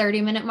hit that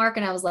 30-minute mark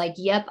and I was like,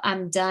 yep,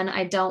 I'm done.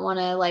 I don't want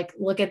to like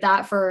look at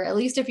that for at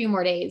least a few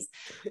more days.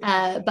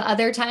 But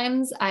other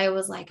times I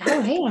was like,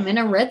 oh, hey, I'm in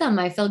a rhythm.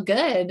 I feel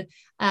good.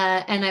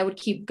 And I would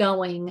keep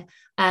going.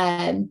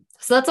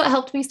 So that's what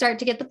helped me start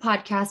to get the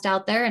podcast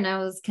out there. And I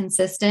was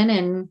consistent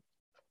in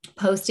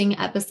posting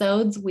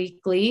episodes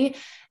weekly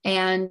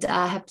and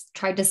have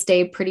tried to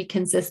stay pretty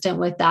consistent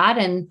with that.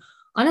 And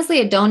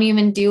honestly, I don't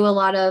even do a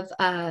lot of,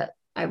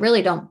 I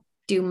really don't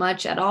do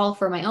much at all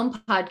for my own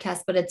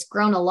podcast, but it's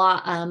grown a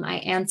lot. I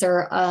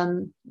answer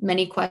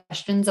many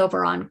questions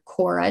over on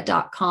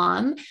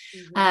Quora.com,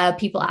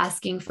 people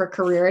asking for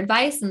career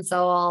advice. And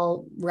so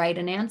I'll write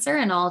an answer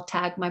and I'll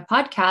tag my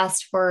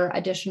podcast for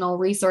additional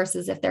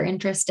resources if they're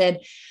interested.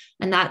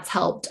 And that's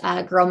helped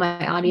grow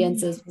my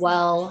audience as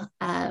well.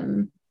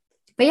 But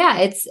yeah,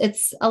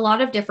 it's a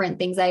lot of different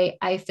things.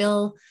 I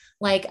feel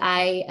like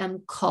I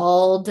am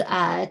called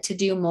to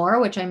do more,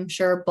 which I'm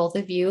sure both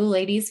of you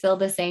ladies feel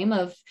the same,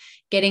 of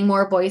getting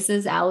more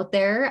voices out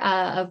there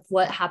of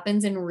what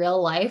happens in real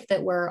life,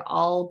 that we're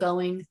all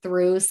going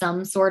through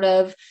some sort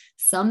of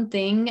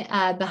something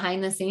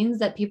behind the scenes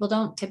that people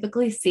don't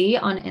typically see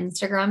on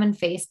Instagram and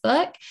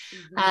Facebook,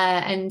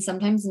 and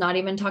sometimes not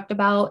even talked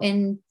about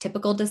in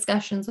typical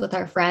discussions with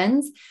our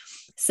friends.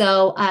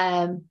 So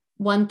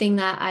one thing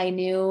that I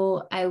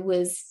knew I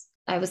was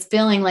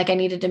feeling like I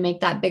needed to make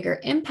that bigger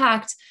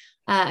impact.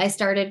 I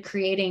started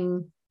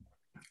creating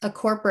a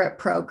corporate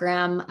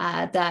program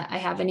that I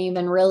haven't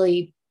even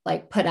really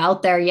like put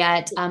out there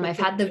yet. I've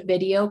had the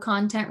video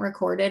content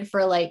recorded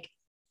for like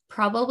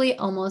probably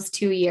almost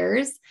 2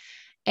 years.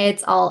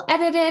 It's all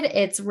edited,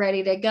 it's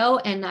ready to go.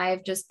 And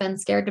I've just been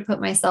scared to put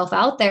myself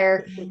out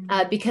there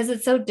because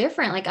it's so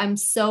different. Like I'm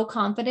so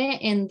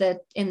confident in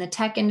the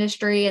tech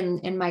industry and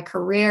in my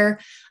career.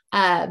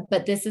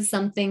 But this is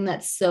something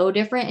that's so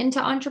different into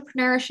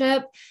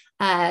entrepreneurship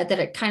that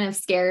it kind of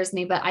scares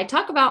me. But I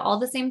talk about all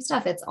the same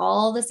stuff. It's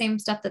all the same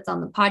stuff that's on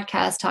the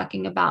podcast,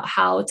 talking about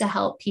how to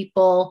help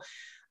people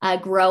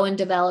grow and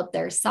develop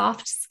their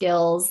soft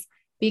skills,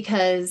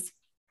 because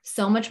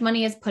so much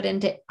money is put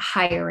into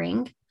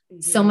hiring.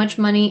 So much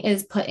money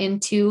is put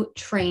into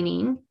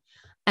training.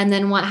 And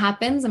then what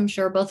happens, I'm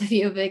sure both of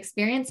you have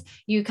experienced,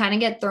 you kind of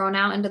get thrown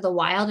out into the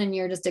wild and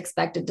you're just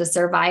expected to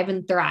survive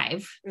and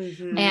thrive.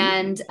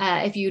 And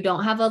if you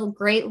don't have a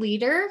great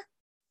leader,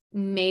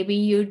 maybe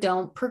you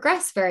don't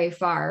progress very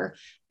far.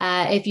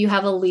 If you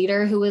have a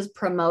leader who was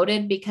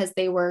promoted because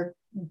they were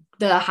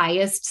the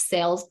highest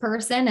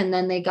salesperson and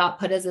then they got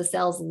put as a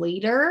sales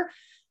leader,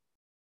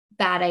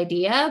 bad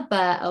idea,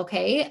 but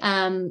okay.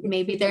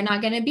 Maybe they're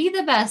not going to be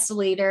the best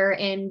leader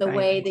in the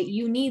way that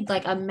you need,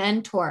 like a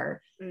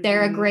mentor.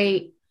 They're a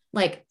great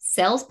like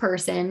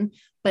salesperson,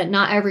 but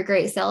not every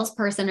great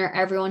salesperson or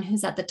everyone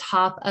who's at the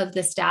top of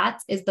the stats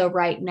is the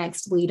right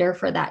next leader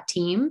for that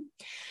team.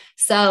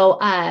 So,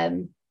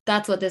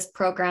 that's what this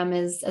program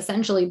is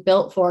essentially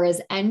built for, is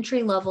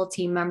entry-level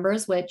team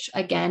members, which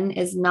again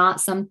is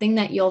not something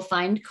that you'll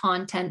find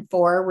content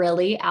for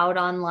really out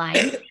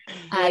online.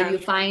 You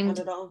find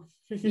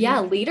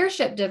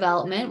leadership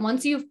development.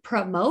 Once you've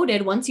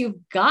promoted, once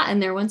you've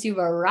gotten there, once you've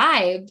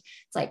arrived,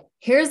 it's like,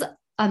 here's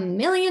a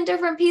million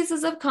different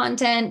pieces of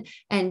content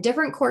and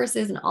different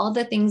courses and all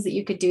the things that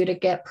you could do to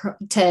get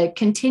to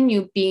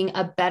continue being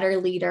a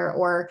better leader,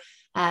 or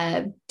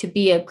to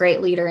be a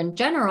great leader in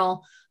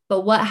general.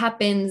 But what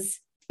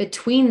happens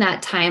between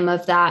that time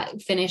of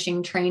that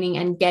finishing training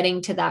and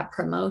getting to that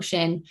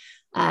promotion?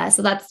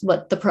 So that's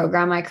what the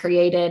program I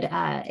created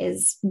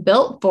is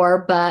built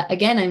for. But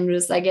again,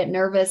 I get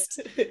nervous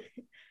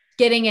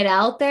getting it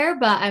out there,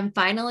 but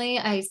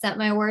I set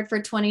my word for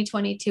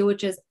 2022,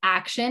 which is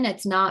action.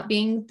 It's not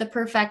being the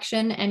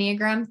perfection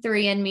Enneagram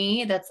 3 in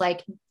me that's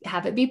like,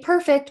 have it be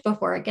perfect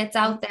before it gets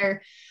out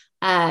there.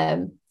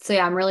 So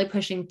yeah, I'm really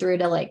pushing through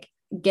to like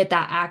get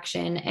that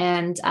action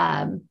and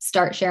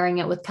start sharing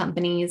it with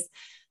companies,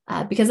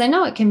 because I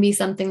know it can be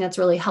something that's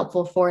really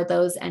helpful for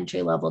those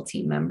entry-level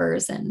team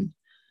members, and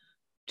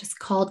just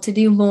called to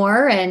do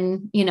more.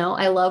 And,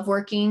 I love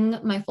working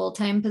my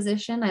full-time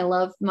position. I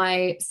love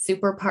my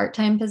super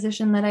part-time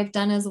position that I've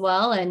done as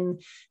well.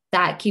 And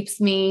that keeps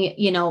me,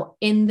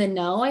 in the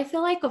know, I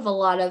feel like, of a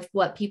lot of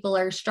what people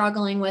are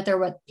struggling with or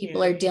what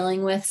people are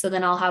dealing with. So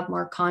then I'll have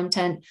more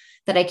content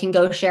that I can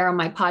go share on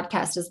my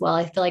podcast as well.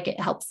 I feel like it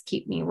helps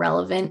keep me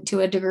relevant to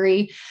a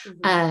degree,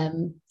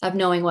 of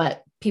knowing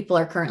what people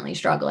are currently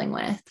struggling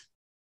with.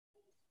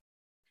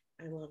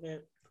 I love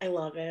it. I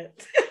love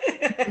it.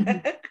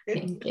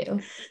 Thank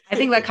you. I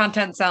think that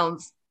content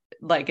sounds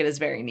like it is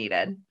very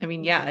needed. I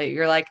mean, yeah,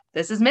 you're like,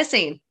 this is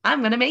missing, I'm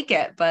going to make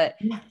it. But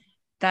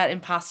that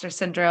imposter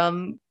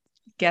syndrome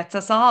gets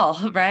us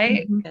all,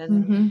 right?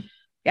 And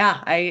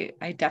yeah,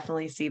 I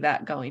definitely see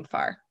that going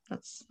far.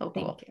 That's so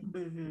cool. Thank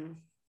you.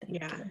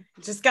 Yeah.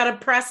 Just got to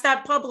press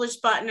that publish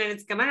button and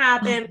it's going to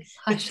happen.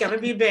 It's going to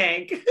be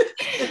big.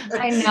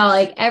 I know,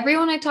 like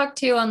everyone I talk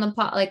to on the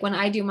like when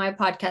I do my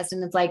podcast,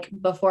 and it's like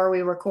before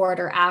we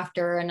record or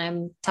after, and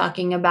I'm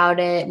talking about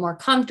it more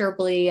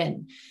comfortably,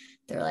 and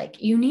they're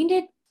like, you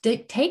need to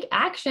take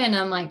action.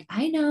 I'm like,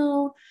 I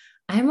know,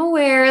 I'm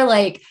aware.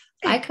 Like,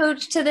 I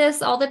coach to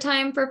this all the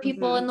time for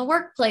people in the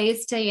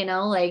workplace to,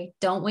 like,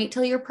 don't wait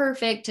till you're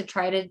perfect to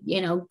try to,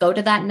 go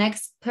to that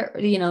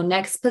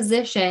next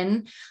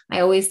position.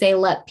 I always say,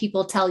 let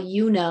people tell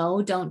you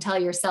no, don't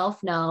tell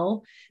yourself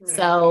no. Right.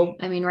 So,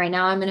 I mean, right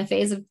now I'm in a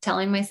phase of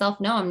telling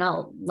myself, no, I'm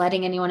not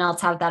letting anyone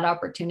else have that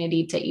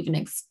opportunity to even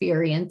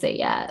experience it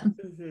yet.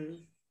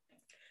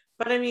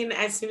 But I mean,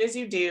 as soon as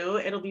you do,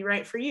 it'll be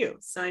right for you.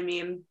 So, I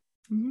mean,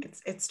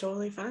 it's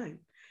totally fine.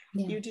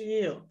 Yeah. You do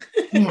you.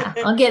 Yeah,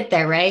 I'll get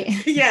there, right?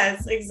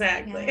 Yes,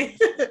 exactly.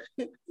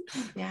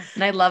 Yeah.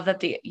 And I love that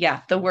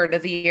the word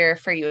of the year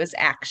for you is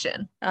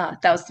action.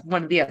 That was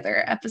one of the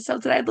other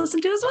episodes that I'd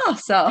listened to as well.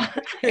 So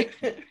thank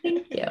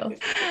you.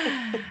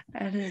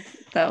 And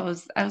I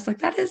was like,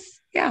 that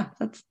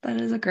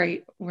is a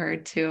great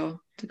word to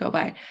go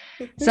by.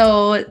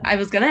 So I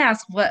was going to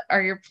ask, what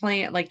are your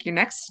your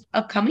next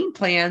upcoming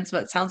plans?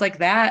 But it sounds like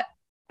that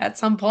at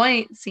some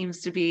point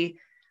seems to be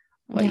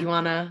what you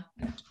want to,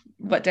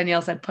 what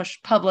Danielle said,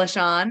 publish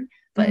on.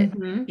 But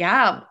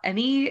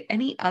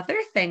any other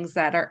things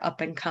that are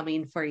up and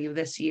coming for you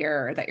this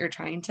year that you're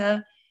trying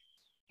to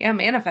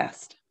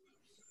manifest?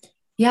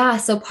 Yeah.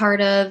 So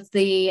part of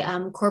the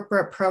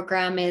corporate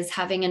program is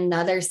having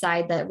another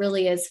side that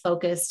really is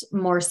focused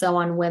more so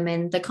on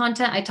women. The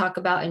content I talk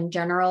about in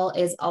general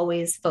is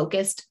always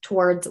focused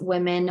towards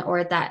women,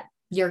 or that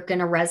you're going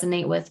to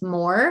resonate with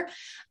more.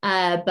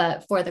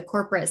 But for the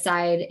corporate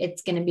side,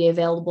 it's going to be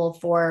available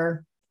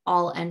for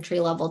all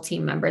entry-level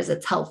team members.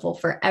 It's helpful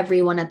for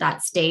everyone at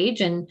that stage,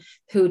 and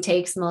who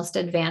takes most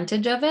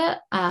advantage of it,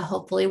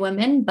 hopefully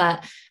women,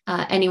 but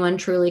anyone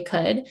truly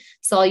could.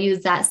 So I'll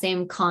use that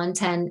same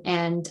content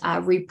and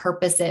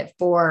repurpose it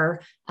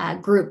for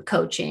group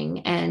coaching,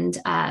 and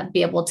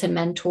be able to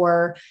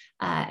mentor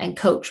and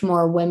coach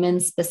more women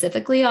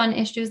specifically on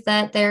issues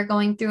that they're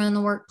going through in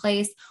the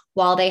workplace,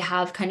 while they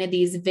have kind of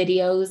these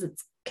videos.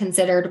 It's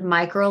considered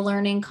micro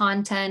learning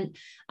content.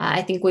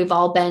 I think we've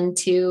all been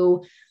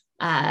to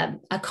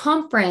a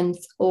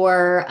conference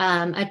or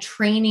a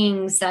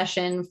training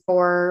session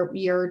for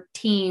your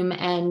team,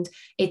 and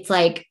it's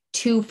like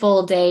 2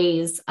 full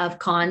days of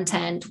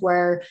content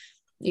where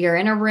you're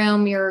in a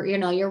room,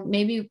 you're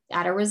maybe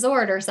at a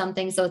resort or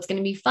something, so it's going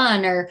to be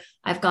fun. Or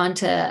I've gone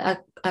to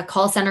a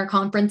call center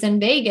conference in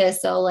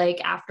Vegas, so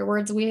like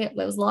afterwards it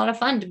was a lot of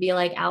fun to be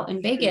like out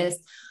in Vegas.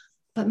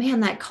 But man,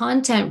 that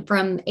content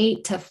from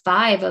 8 to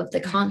 5 of the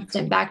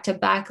constant back to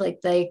back,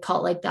 like they call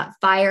it like that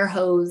fire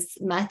hose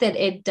method,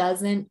 it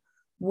doesn't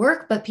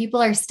work, but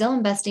people are still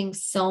investing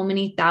so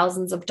many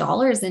thousands of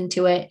dollars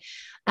into it.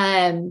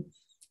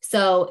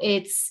 So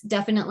it's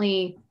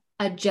definitely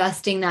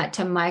adjusting that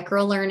to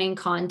micro learning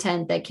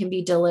content that can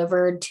be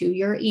delivered to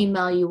your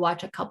email. You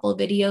watch a couple of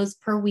videos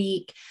per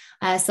week.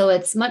 So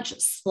it's much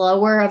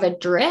slower of a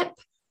drip,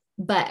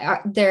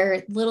 but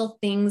they're little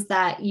things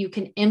that you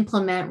can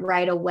implement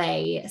right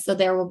away. So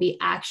there will be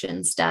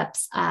action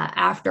steps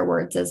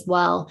afterwards as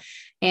well.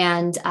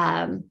 And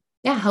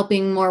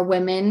helping more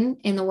women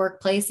in the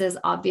workplace is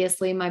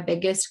obviously my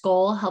biggest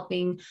goal,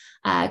 helping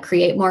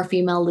create more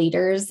female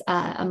leaders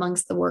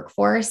amongst the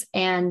workforce.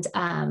 And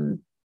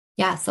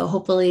so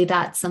hopefully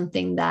that's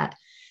something that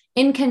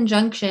in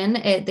conjunction,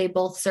 they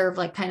both serve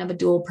like kind of a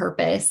dual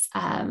purpose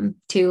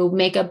to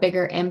make a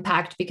bigger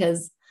impact,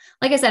 because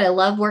like I said, I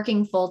love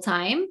working full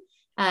time.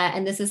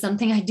 And this is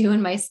something I do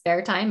in my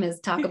spare time, is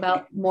talk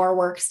about more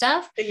work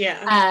stuff.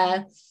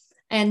 Yeah.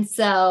 And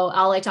so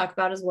all I talk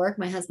about is work.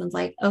 My husband's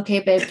like, okay,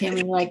 babe, can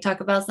we like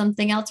talk about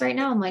something else right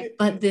now? I'm like,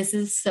 but this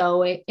is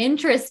so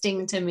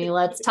interesting to me.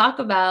 Let's talk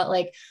about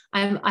like,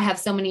 I have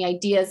so many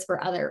ideas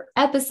for other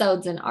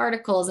episodes and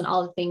articles and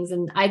all the things.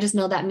 And I just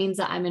know that means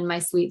that I'm in my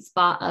sweet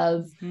spot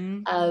of,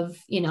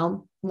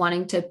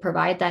 wanting to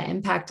provide that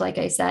impact, like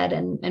I said,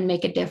 and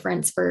make a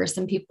difference for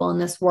some people in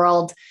this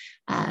world.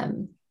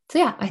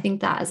 I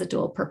think that as a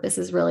dual purpose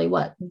is really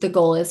what the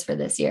goal is for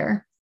this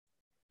year.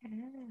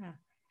 Yeah.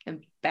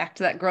 And back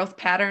to that growth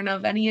pattern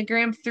of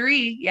Enneagram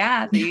 3.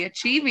 Yeah. The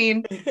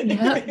achieving,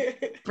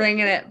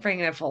 bringing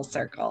it full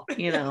circle,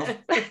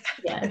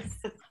 Yes.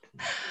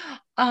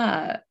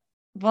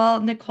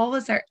 Well, Nichole,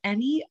 is there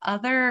any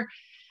other,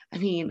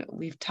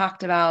 we've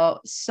talked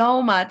about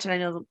so much, and I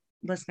know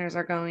listeners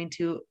are going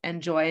to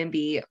enjoy and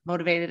be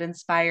motivated,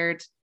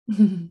 inspired,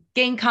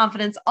 gain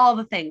confidence, all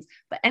the things,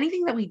 but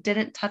anything that we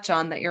didn't touch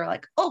on that you're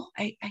like, oh,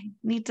 I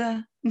need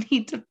to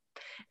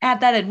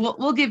add that in.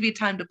 We'll give you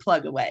time to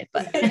plug away,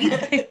 but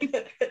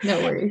no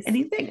worries.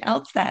 Anything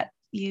else that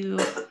you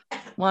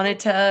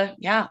wanted to,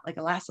 like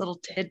a last little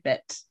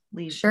tidbit?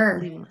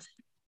 Sure.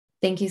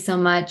 Thank you so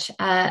much.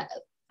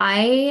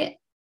 I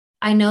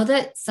know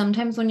that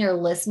sometimes when you're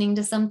listening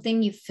to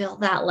something, you feel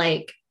that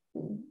like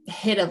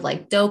hit of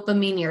like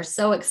dopamine, you're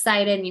so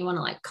excited and you want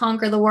to like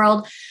conquer the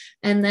world.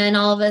 And then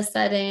all of a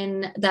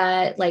sudden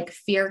that like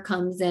fear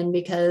comes in,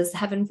 because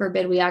heaven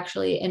forbid we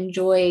actually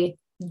enjoy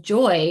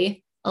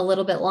joy a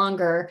little bit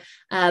longer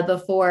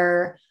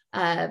before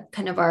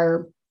kind of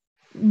our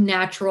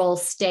natural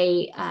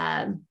state.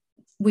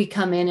 We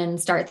come in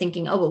and start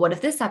thinking, oh, but what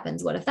if this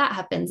happens? What if that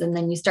happens? And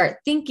then you start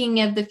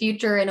thinking of the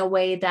future in a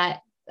way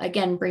that,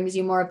 again, brings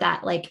you more of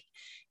that like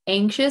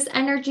anxious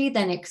energy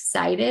than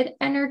excited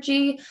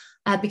energy,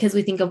 because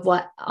we think of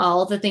what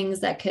all the things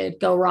that could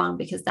go wrong,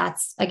 because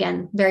that's,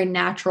 again, very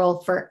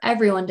natural for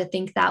everyone to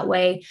think that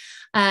way.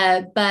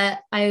 But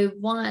I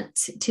want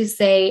to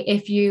say,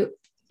 if you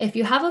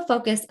have a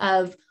focus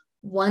of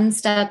one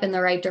step in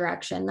the right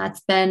direction, that's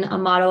been a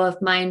motto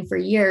of mine for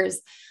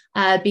years,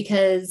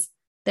 because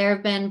there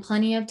have been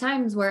plenty of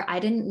times where I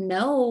didn't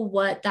know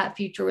what that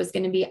future was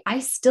going to be. I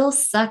still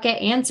suck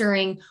at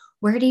answering,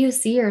 where do you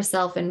see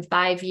yourself in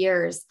 5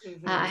 years?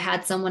 Mm-hmm. I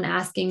had someone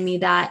asking me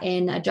that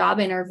in a job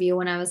interview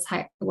when I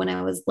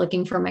was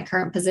looking for my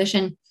current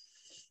position.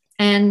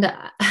 And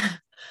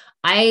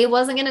I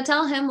wasn't going to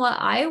tell him what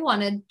I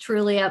wanted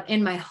truly up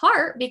in my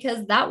heart,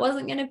 because that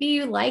wasn't going to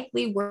be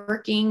likely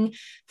working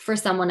for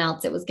someone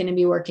else. It was going to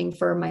be working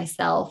for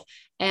myself.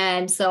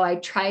 And so I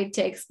tried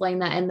to explain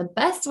that in the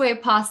best way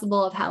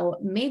possible of how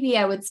maybe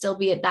I would still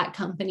be at that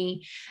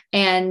company.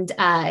 And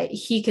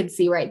he could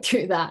see right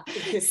through that.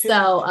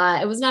 So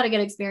it was not a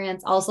good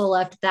experience. Also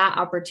left that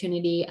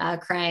opportunity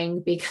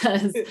crying,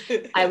 because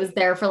I was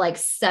there for like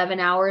 7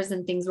 hours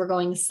and things were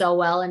going so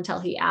well until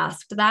he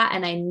asked that.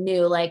 And I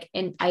knew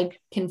and I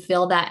can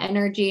feel that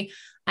energy.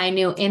 I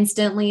knew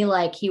instantly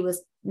he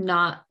was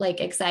not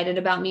excited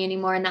about me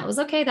anymore. And that was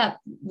okay. That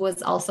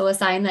was also a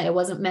sign that it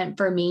wasn't meant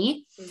for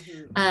me.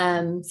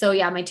 Mm-hmm. So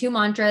yeah, my 2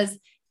 mantras: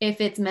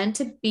 if it's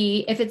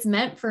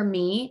meant for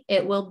me,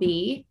 it will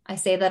be. I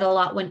say that a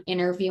lot when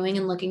interviewing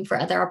and looking for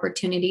other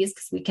opportunities,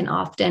 because we can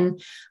often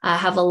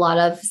have a lot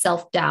of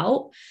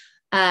self-doubt.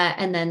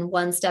 And then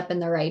 1 step in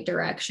the right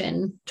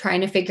direction, trying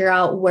to figure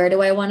out, where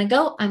do I want to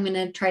go? I'm going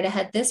to try to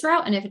head this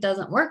route. And if it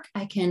doesn't work,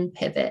 I can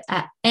pivot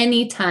at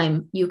any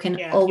time. You can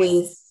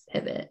always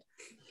pivot.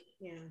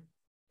 Yeah.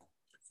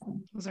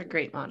 Those are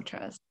great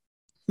mantras.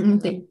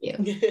 Thank you.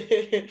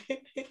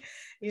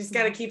 You just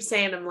got to keep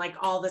saying them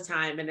all the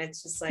time. And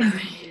it's just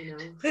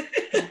Mm-hmm.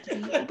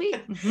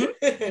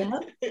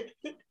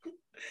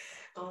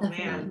 Oh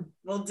man.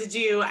 Well,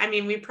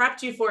 we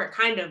prepped you for it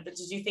kind of, but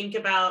did you think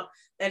about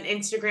an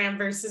Instagram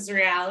versus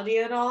reality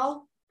at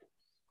all?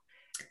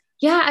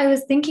 Yeah, I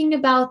was thinking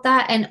about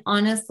that. And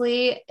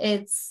honestly,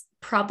 it's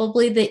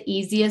probably the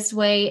easiest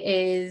way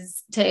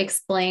is to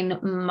explain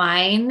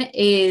mine,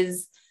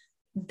 is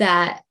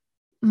that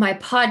my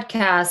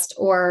podcast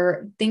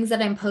or things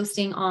that I'm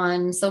posting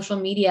on social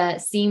media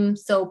seem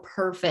so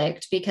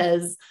perfect,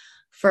 because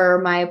for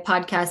my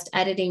podcast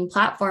editing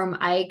platform,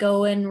 I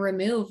go and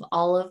remove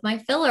all of my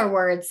filler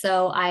words.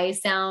 So I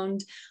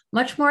sound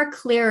much more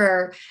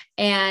clearer.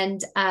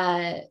 And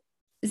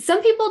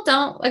some people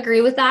don't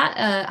agree with that.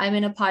 I'm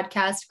in a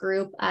podcast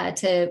group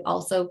to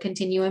also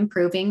continue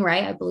improving,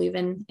 right? I believe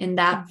in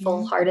that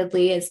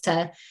full-heartedly, is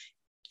to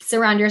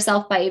surround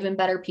yourself by even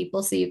better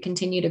people so you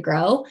continue to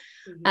grow.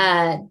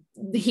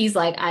 He's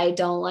like, I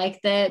don't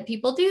like that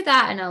people do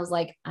that. And I was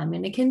like, I'm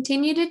going to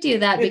continue to do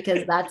that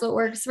because that's what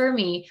works for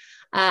me.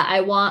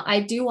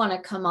 I do want to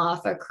come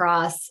off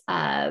across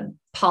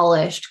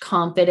polished,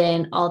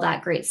 confident, all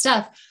that great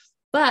stuff.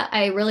 But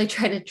I really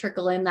try to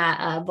trickle in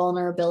that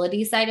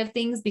vulnerability side of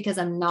things because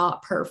I'm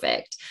not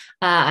perfect.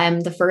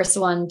 I'm the first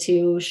one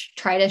to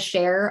try to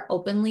share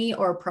openly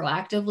or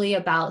proactively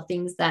about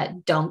things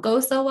that don't go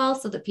so well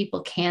so that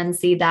people can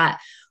see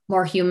that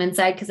more human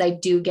side. Because I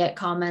do get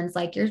comments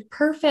like, you're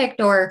perfect,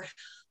 or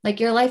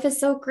like, your life is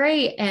so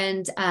great.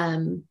 And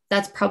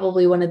that's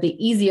probably one of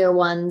the easier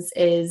ones.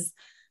 Is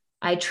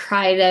I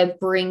try to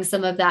bring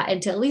some of that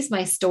into at least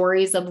my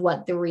stories of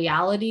what the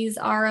realities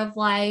are of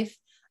life.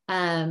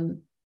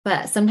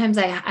 But sometimes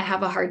I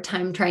have a hard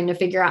time trying to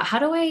figure out, how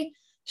do I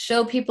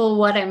show people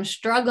what I'm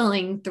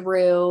struggling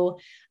through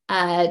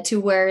to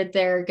where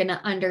they're going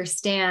to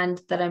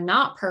understand that I'm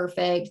not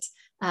perfect.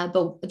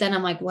 But then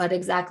I'm like, what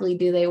exactly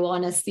do they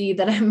want to see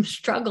that I'm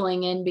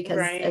struggling in? Because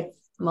it's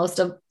most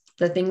of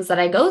the things that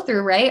I go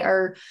through, right?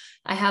 Or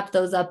I have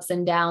those ups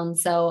and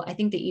downs. So I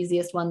think the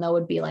easiest one though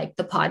would be like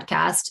the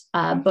podcast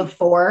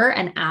before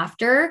and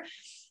after.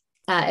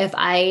 If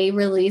I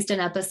released an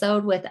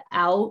episode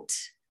without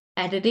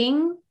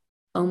editing,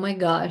 oh my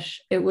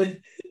gosh, it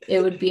would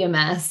be a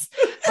mess.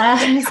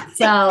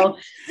 So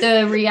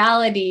the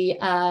reality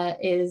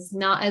is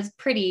not as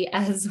pretty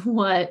as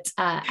what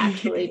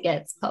actually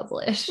gets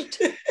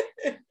published.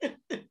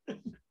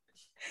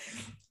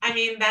 I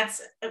mean,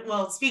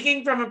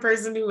 speaking from a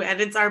person who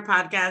edits our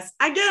podcast,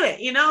 I get it,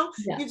 you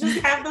just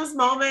have those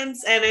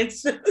moments, and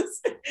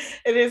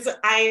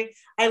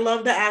I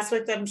love the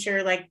aspect. I'm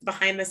sure, like,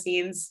 behind the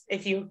scenes,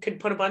 if you could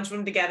put a bunch of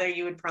them together,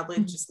 you would probably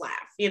just laugh,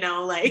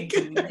 like.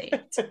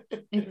 Right.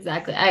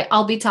 Exactly.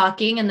 I'll be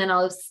talking and then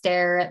I'll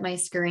stare at my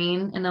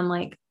screen and I'm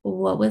like,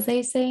 what was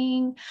I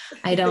saying?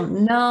 I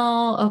don't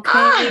know.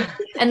 Okay.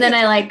 And then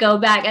I like go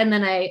back and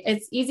then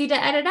it's easy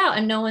to edit out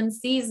and no one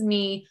sees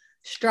me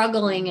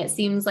struggling. It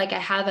seems like I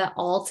have it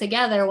all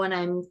together when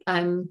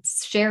I'm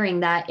sharing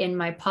that in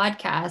my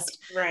podcast.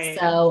 Right.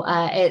 So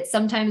it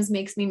sometimes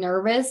makes me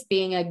nervous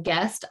being a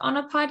guest on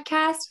a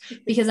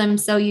podcast because I'm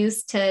so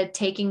used to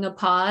taking a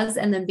pause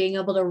and then being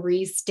able to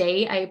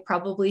restate. I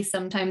probably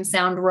sometimes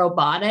sound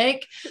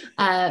robotic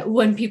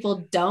when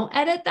people don't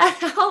edit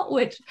that out,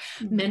 which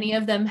many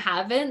of them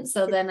haven't.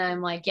 So then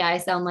I'm like, yeah, I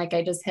sound like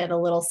I just hit a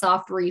little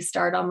soft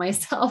restart on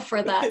myself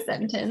for that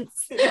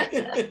sentence.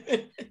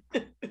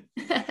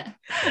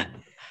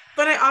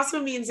 But it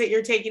also means that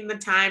you're taking the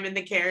time and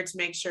the care to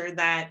make sure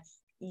that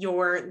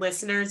your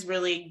listeners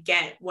really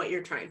get what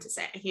you're trying to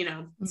say,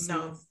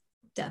 so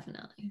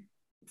definitely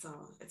it's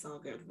all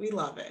good. We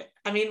love it.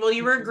 I mean, well,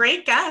 you were a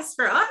great guest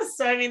for us,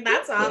 so I mean,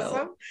 that's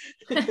awesome.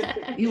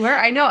 You were.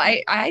 I know.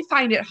 I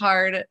find it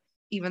hard,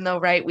 even though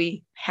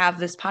we have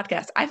this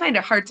podcast. I find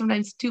it hard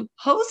sometimes to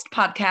host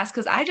podcasts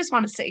because I just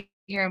want to sit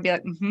here and be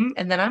like,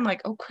 and then I'm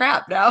like, oh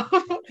crap, now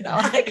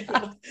I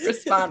gotta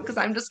respond because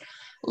I'm just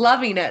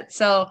loving it.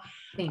 So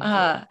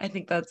I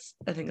think that's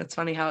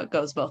funny how it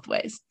goes both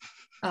ways.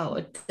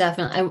 Oh,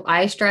 definitely.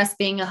 I stress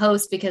being a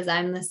host because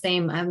I'm the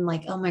same. I'm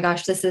like, oh my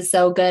gosh, this is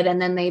so good.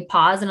 And then they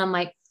pause and I'm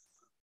like,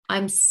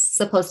 I'm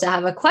supposed to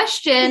have a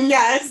question.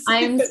 Yes.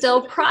 I'm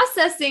still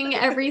processing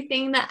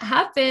everything that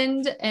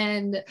happened.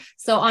 And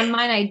so on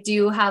mine, I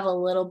do have a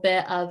little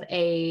bit of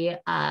a,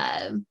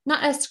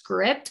 not a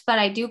script, but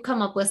I do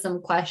come up with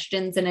some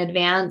questions in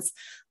advance.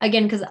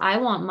 Again, because I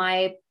want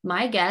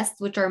my guests,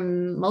 which are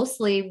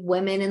mostly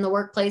women in the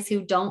workplace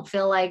who don't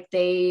feel like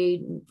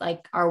they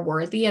are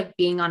worthy of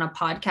being on a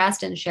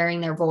podcast and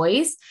sharing their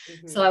voice.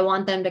 Mm-hmm. So I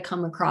want them to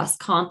come across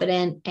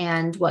confident.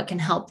 And what can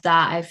help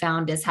that I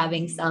found is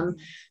having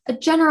a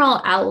general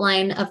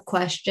outline of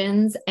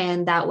questions.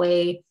 And that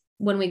way,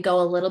 when we go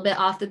a little bit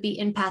off the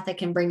beaten path, I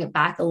can bring it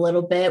back a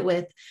little bit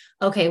with,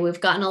 okay, we've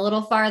gotten a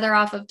little farther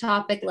off of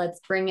topic. Let's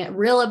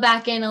reel it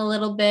back in a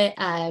little bit.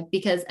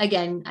 Because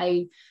again,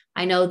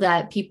 I know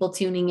that people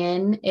tuning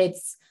in,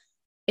 it's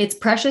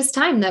precious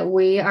time that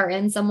we are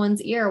in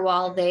someone's ear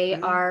while they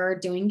are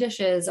doing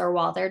dishes or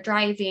while they're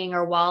driving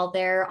or while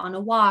they're on a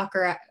walk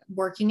or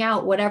working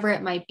out, whatever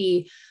it might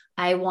be.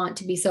 I want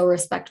to be so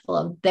respectful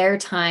of their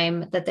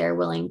time that they're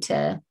willing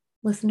to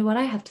listen to what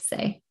I have to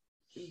say.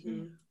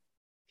 Mm-hmm.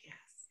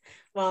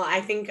 Well,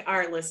 I think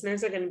our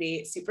listeners are going to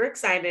be super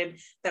excited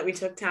that we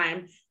took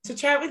time to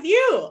chat with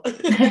you.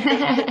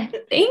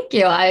 Thank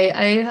you.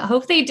 I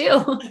hope they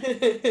do.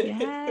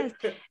 Yes.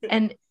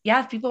 And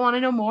if people want to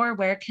know more,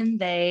 where can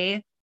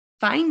they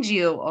find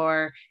you?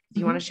 Or if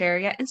you want to share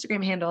your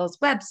Instagram handles,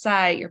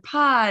 website, your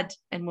pod,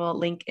 and we'll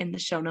link in the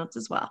show notes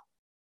as well.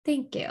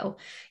 Thank you.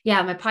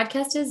 Yeah, my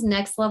podcast is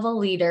Next Level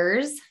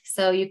Leaders.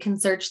 So you can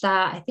search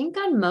that, I think,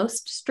 on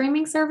most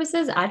streaming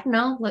services. I don't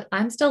know.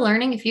 I'm still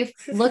learning. If you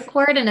look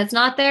for it and it's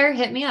not there,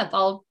 hit me up.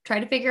 I'll try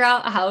to figure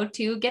out how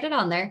to get it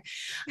on there.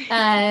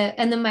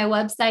 And then my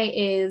website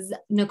is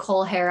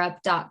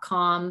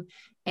NicholeHarrop.com.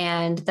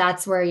 And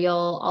that's where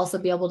you'll also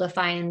be able to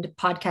find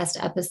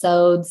podcast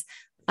episodes.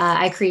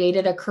 I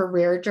created a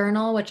career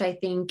journal, which I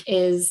think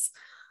is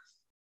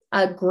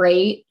a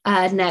great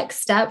next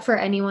step for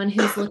anyone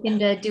who's looking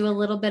to do a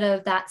little bit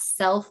of that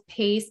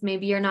self-paced.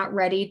 Maybe you're not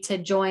ready to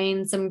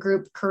join some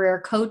group career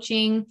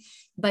coaching,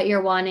 but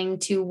you're wanting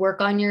to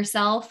work on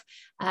yourself.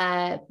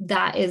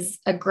 That is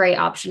a great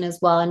option as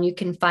well. And you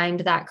can find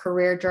that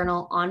career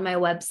journal on my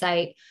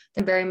website.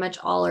 They're very much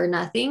all or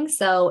nothing.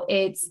 So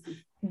it's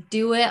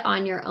do it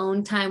on your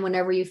own time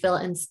whenever you feel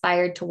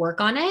inspired to work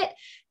on it.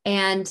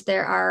 And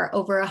there are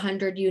over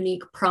 100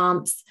 unique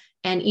prompts,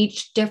 and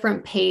each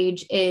different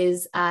page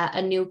is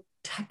a new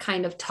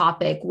kind of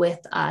topic with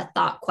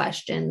thought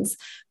questions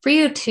for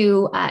you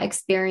to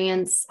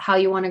experience how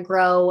you want to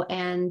grow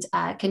and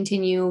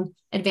continue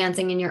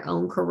advancing in your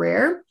own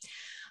career.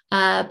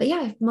 But yeah,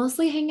 I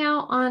mostly hang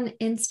out on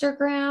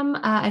Instagram.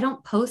 I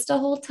don't post a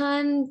whole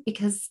ton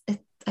because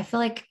I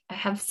feel like I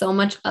have so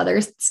much other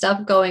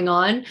stuff going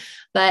on,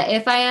 but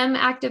if I am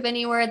active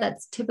anywhere,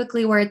 that's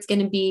typically where it's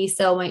going to be.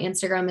 So my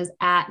Instagram is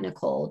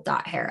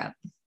 @Nichole.Harrop.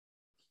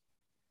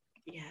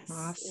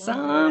 Yes.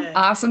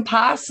 Awesome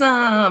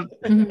possum.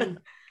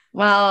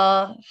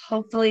 Well,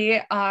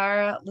 hopefully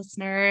our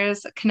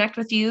listeners connect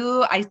with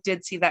you. I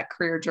did see that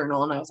career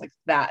journal and I was like,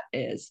 that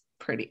is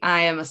pretty.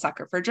 I am a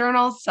sucker for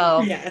journals.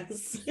 So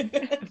yes,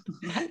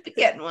 might be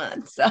getting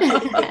one. So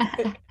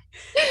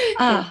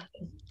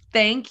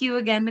thank you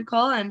again,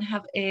 Nichole, and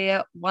have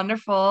a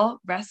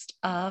wonderful rest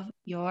of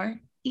your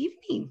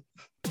evening.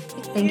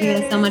 Thank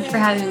you so much for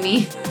having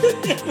me.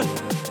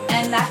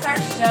 And that's our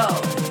show.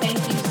 Thank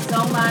you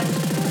so much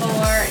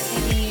for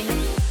taking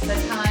the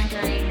time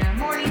during your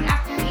morning,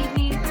 afternoon,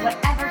 evening,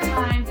 whatever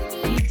time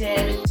you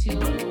did to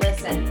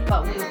listen.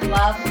 But we would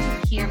love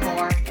to hear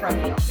more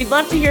from you. We'd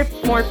love to hear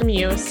more from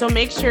you. So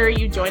make sure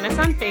you join us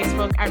on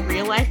Facebook at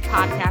Real Life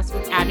Podcast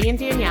with Abby and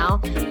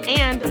Danielle,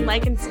 and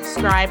like and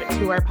subscribe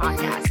to our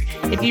podcast.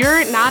 If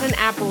you're not an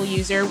Apple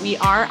user, we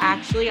are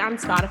actually on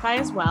Spotify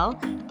as well.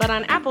 But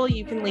on Apple,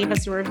 you can leave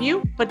us a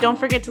review. But don't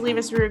forget to leave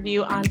us a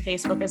review on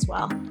Facebook as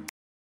well.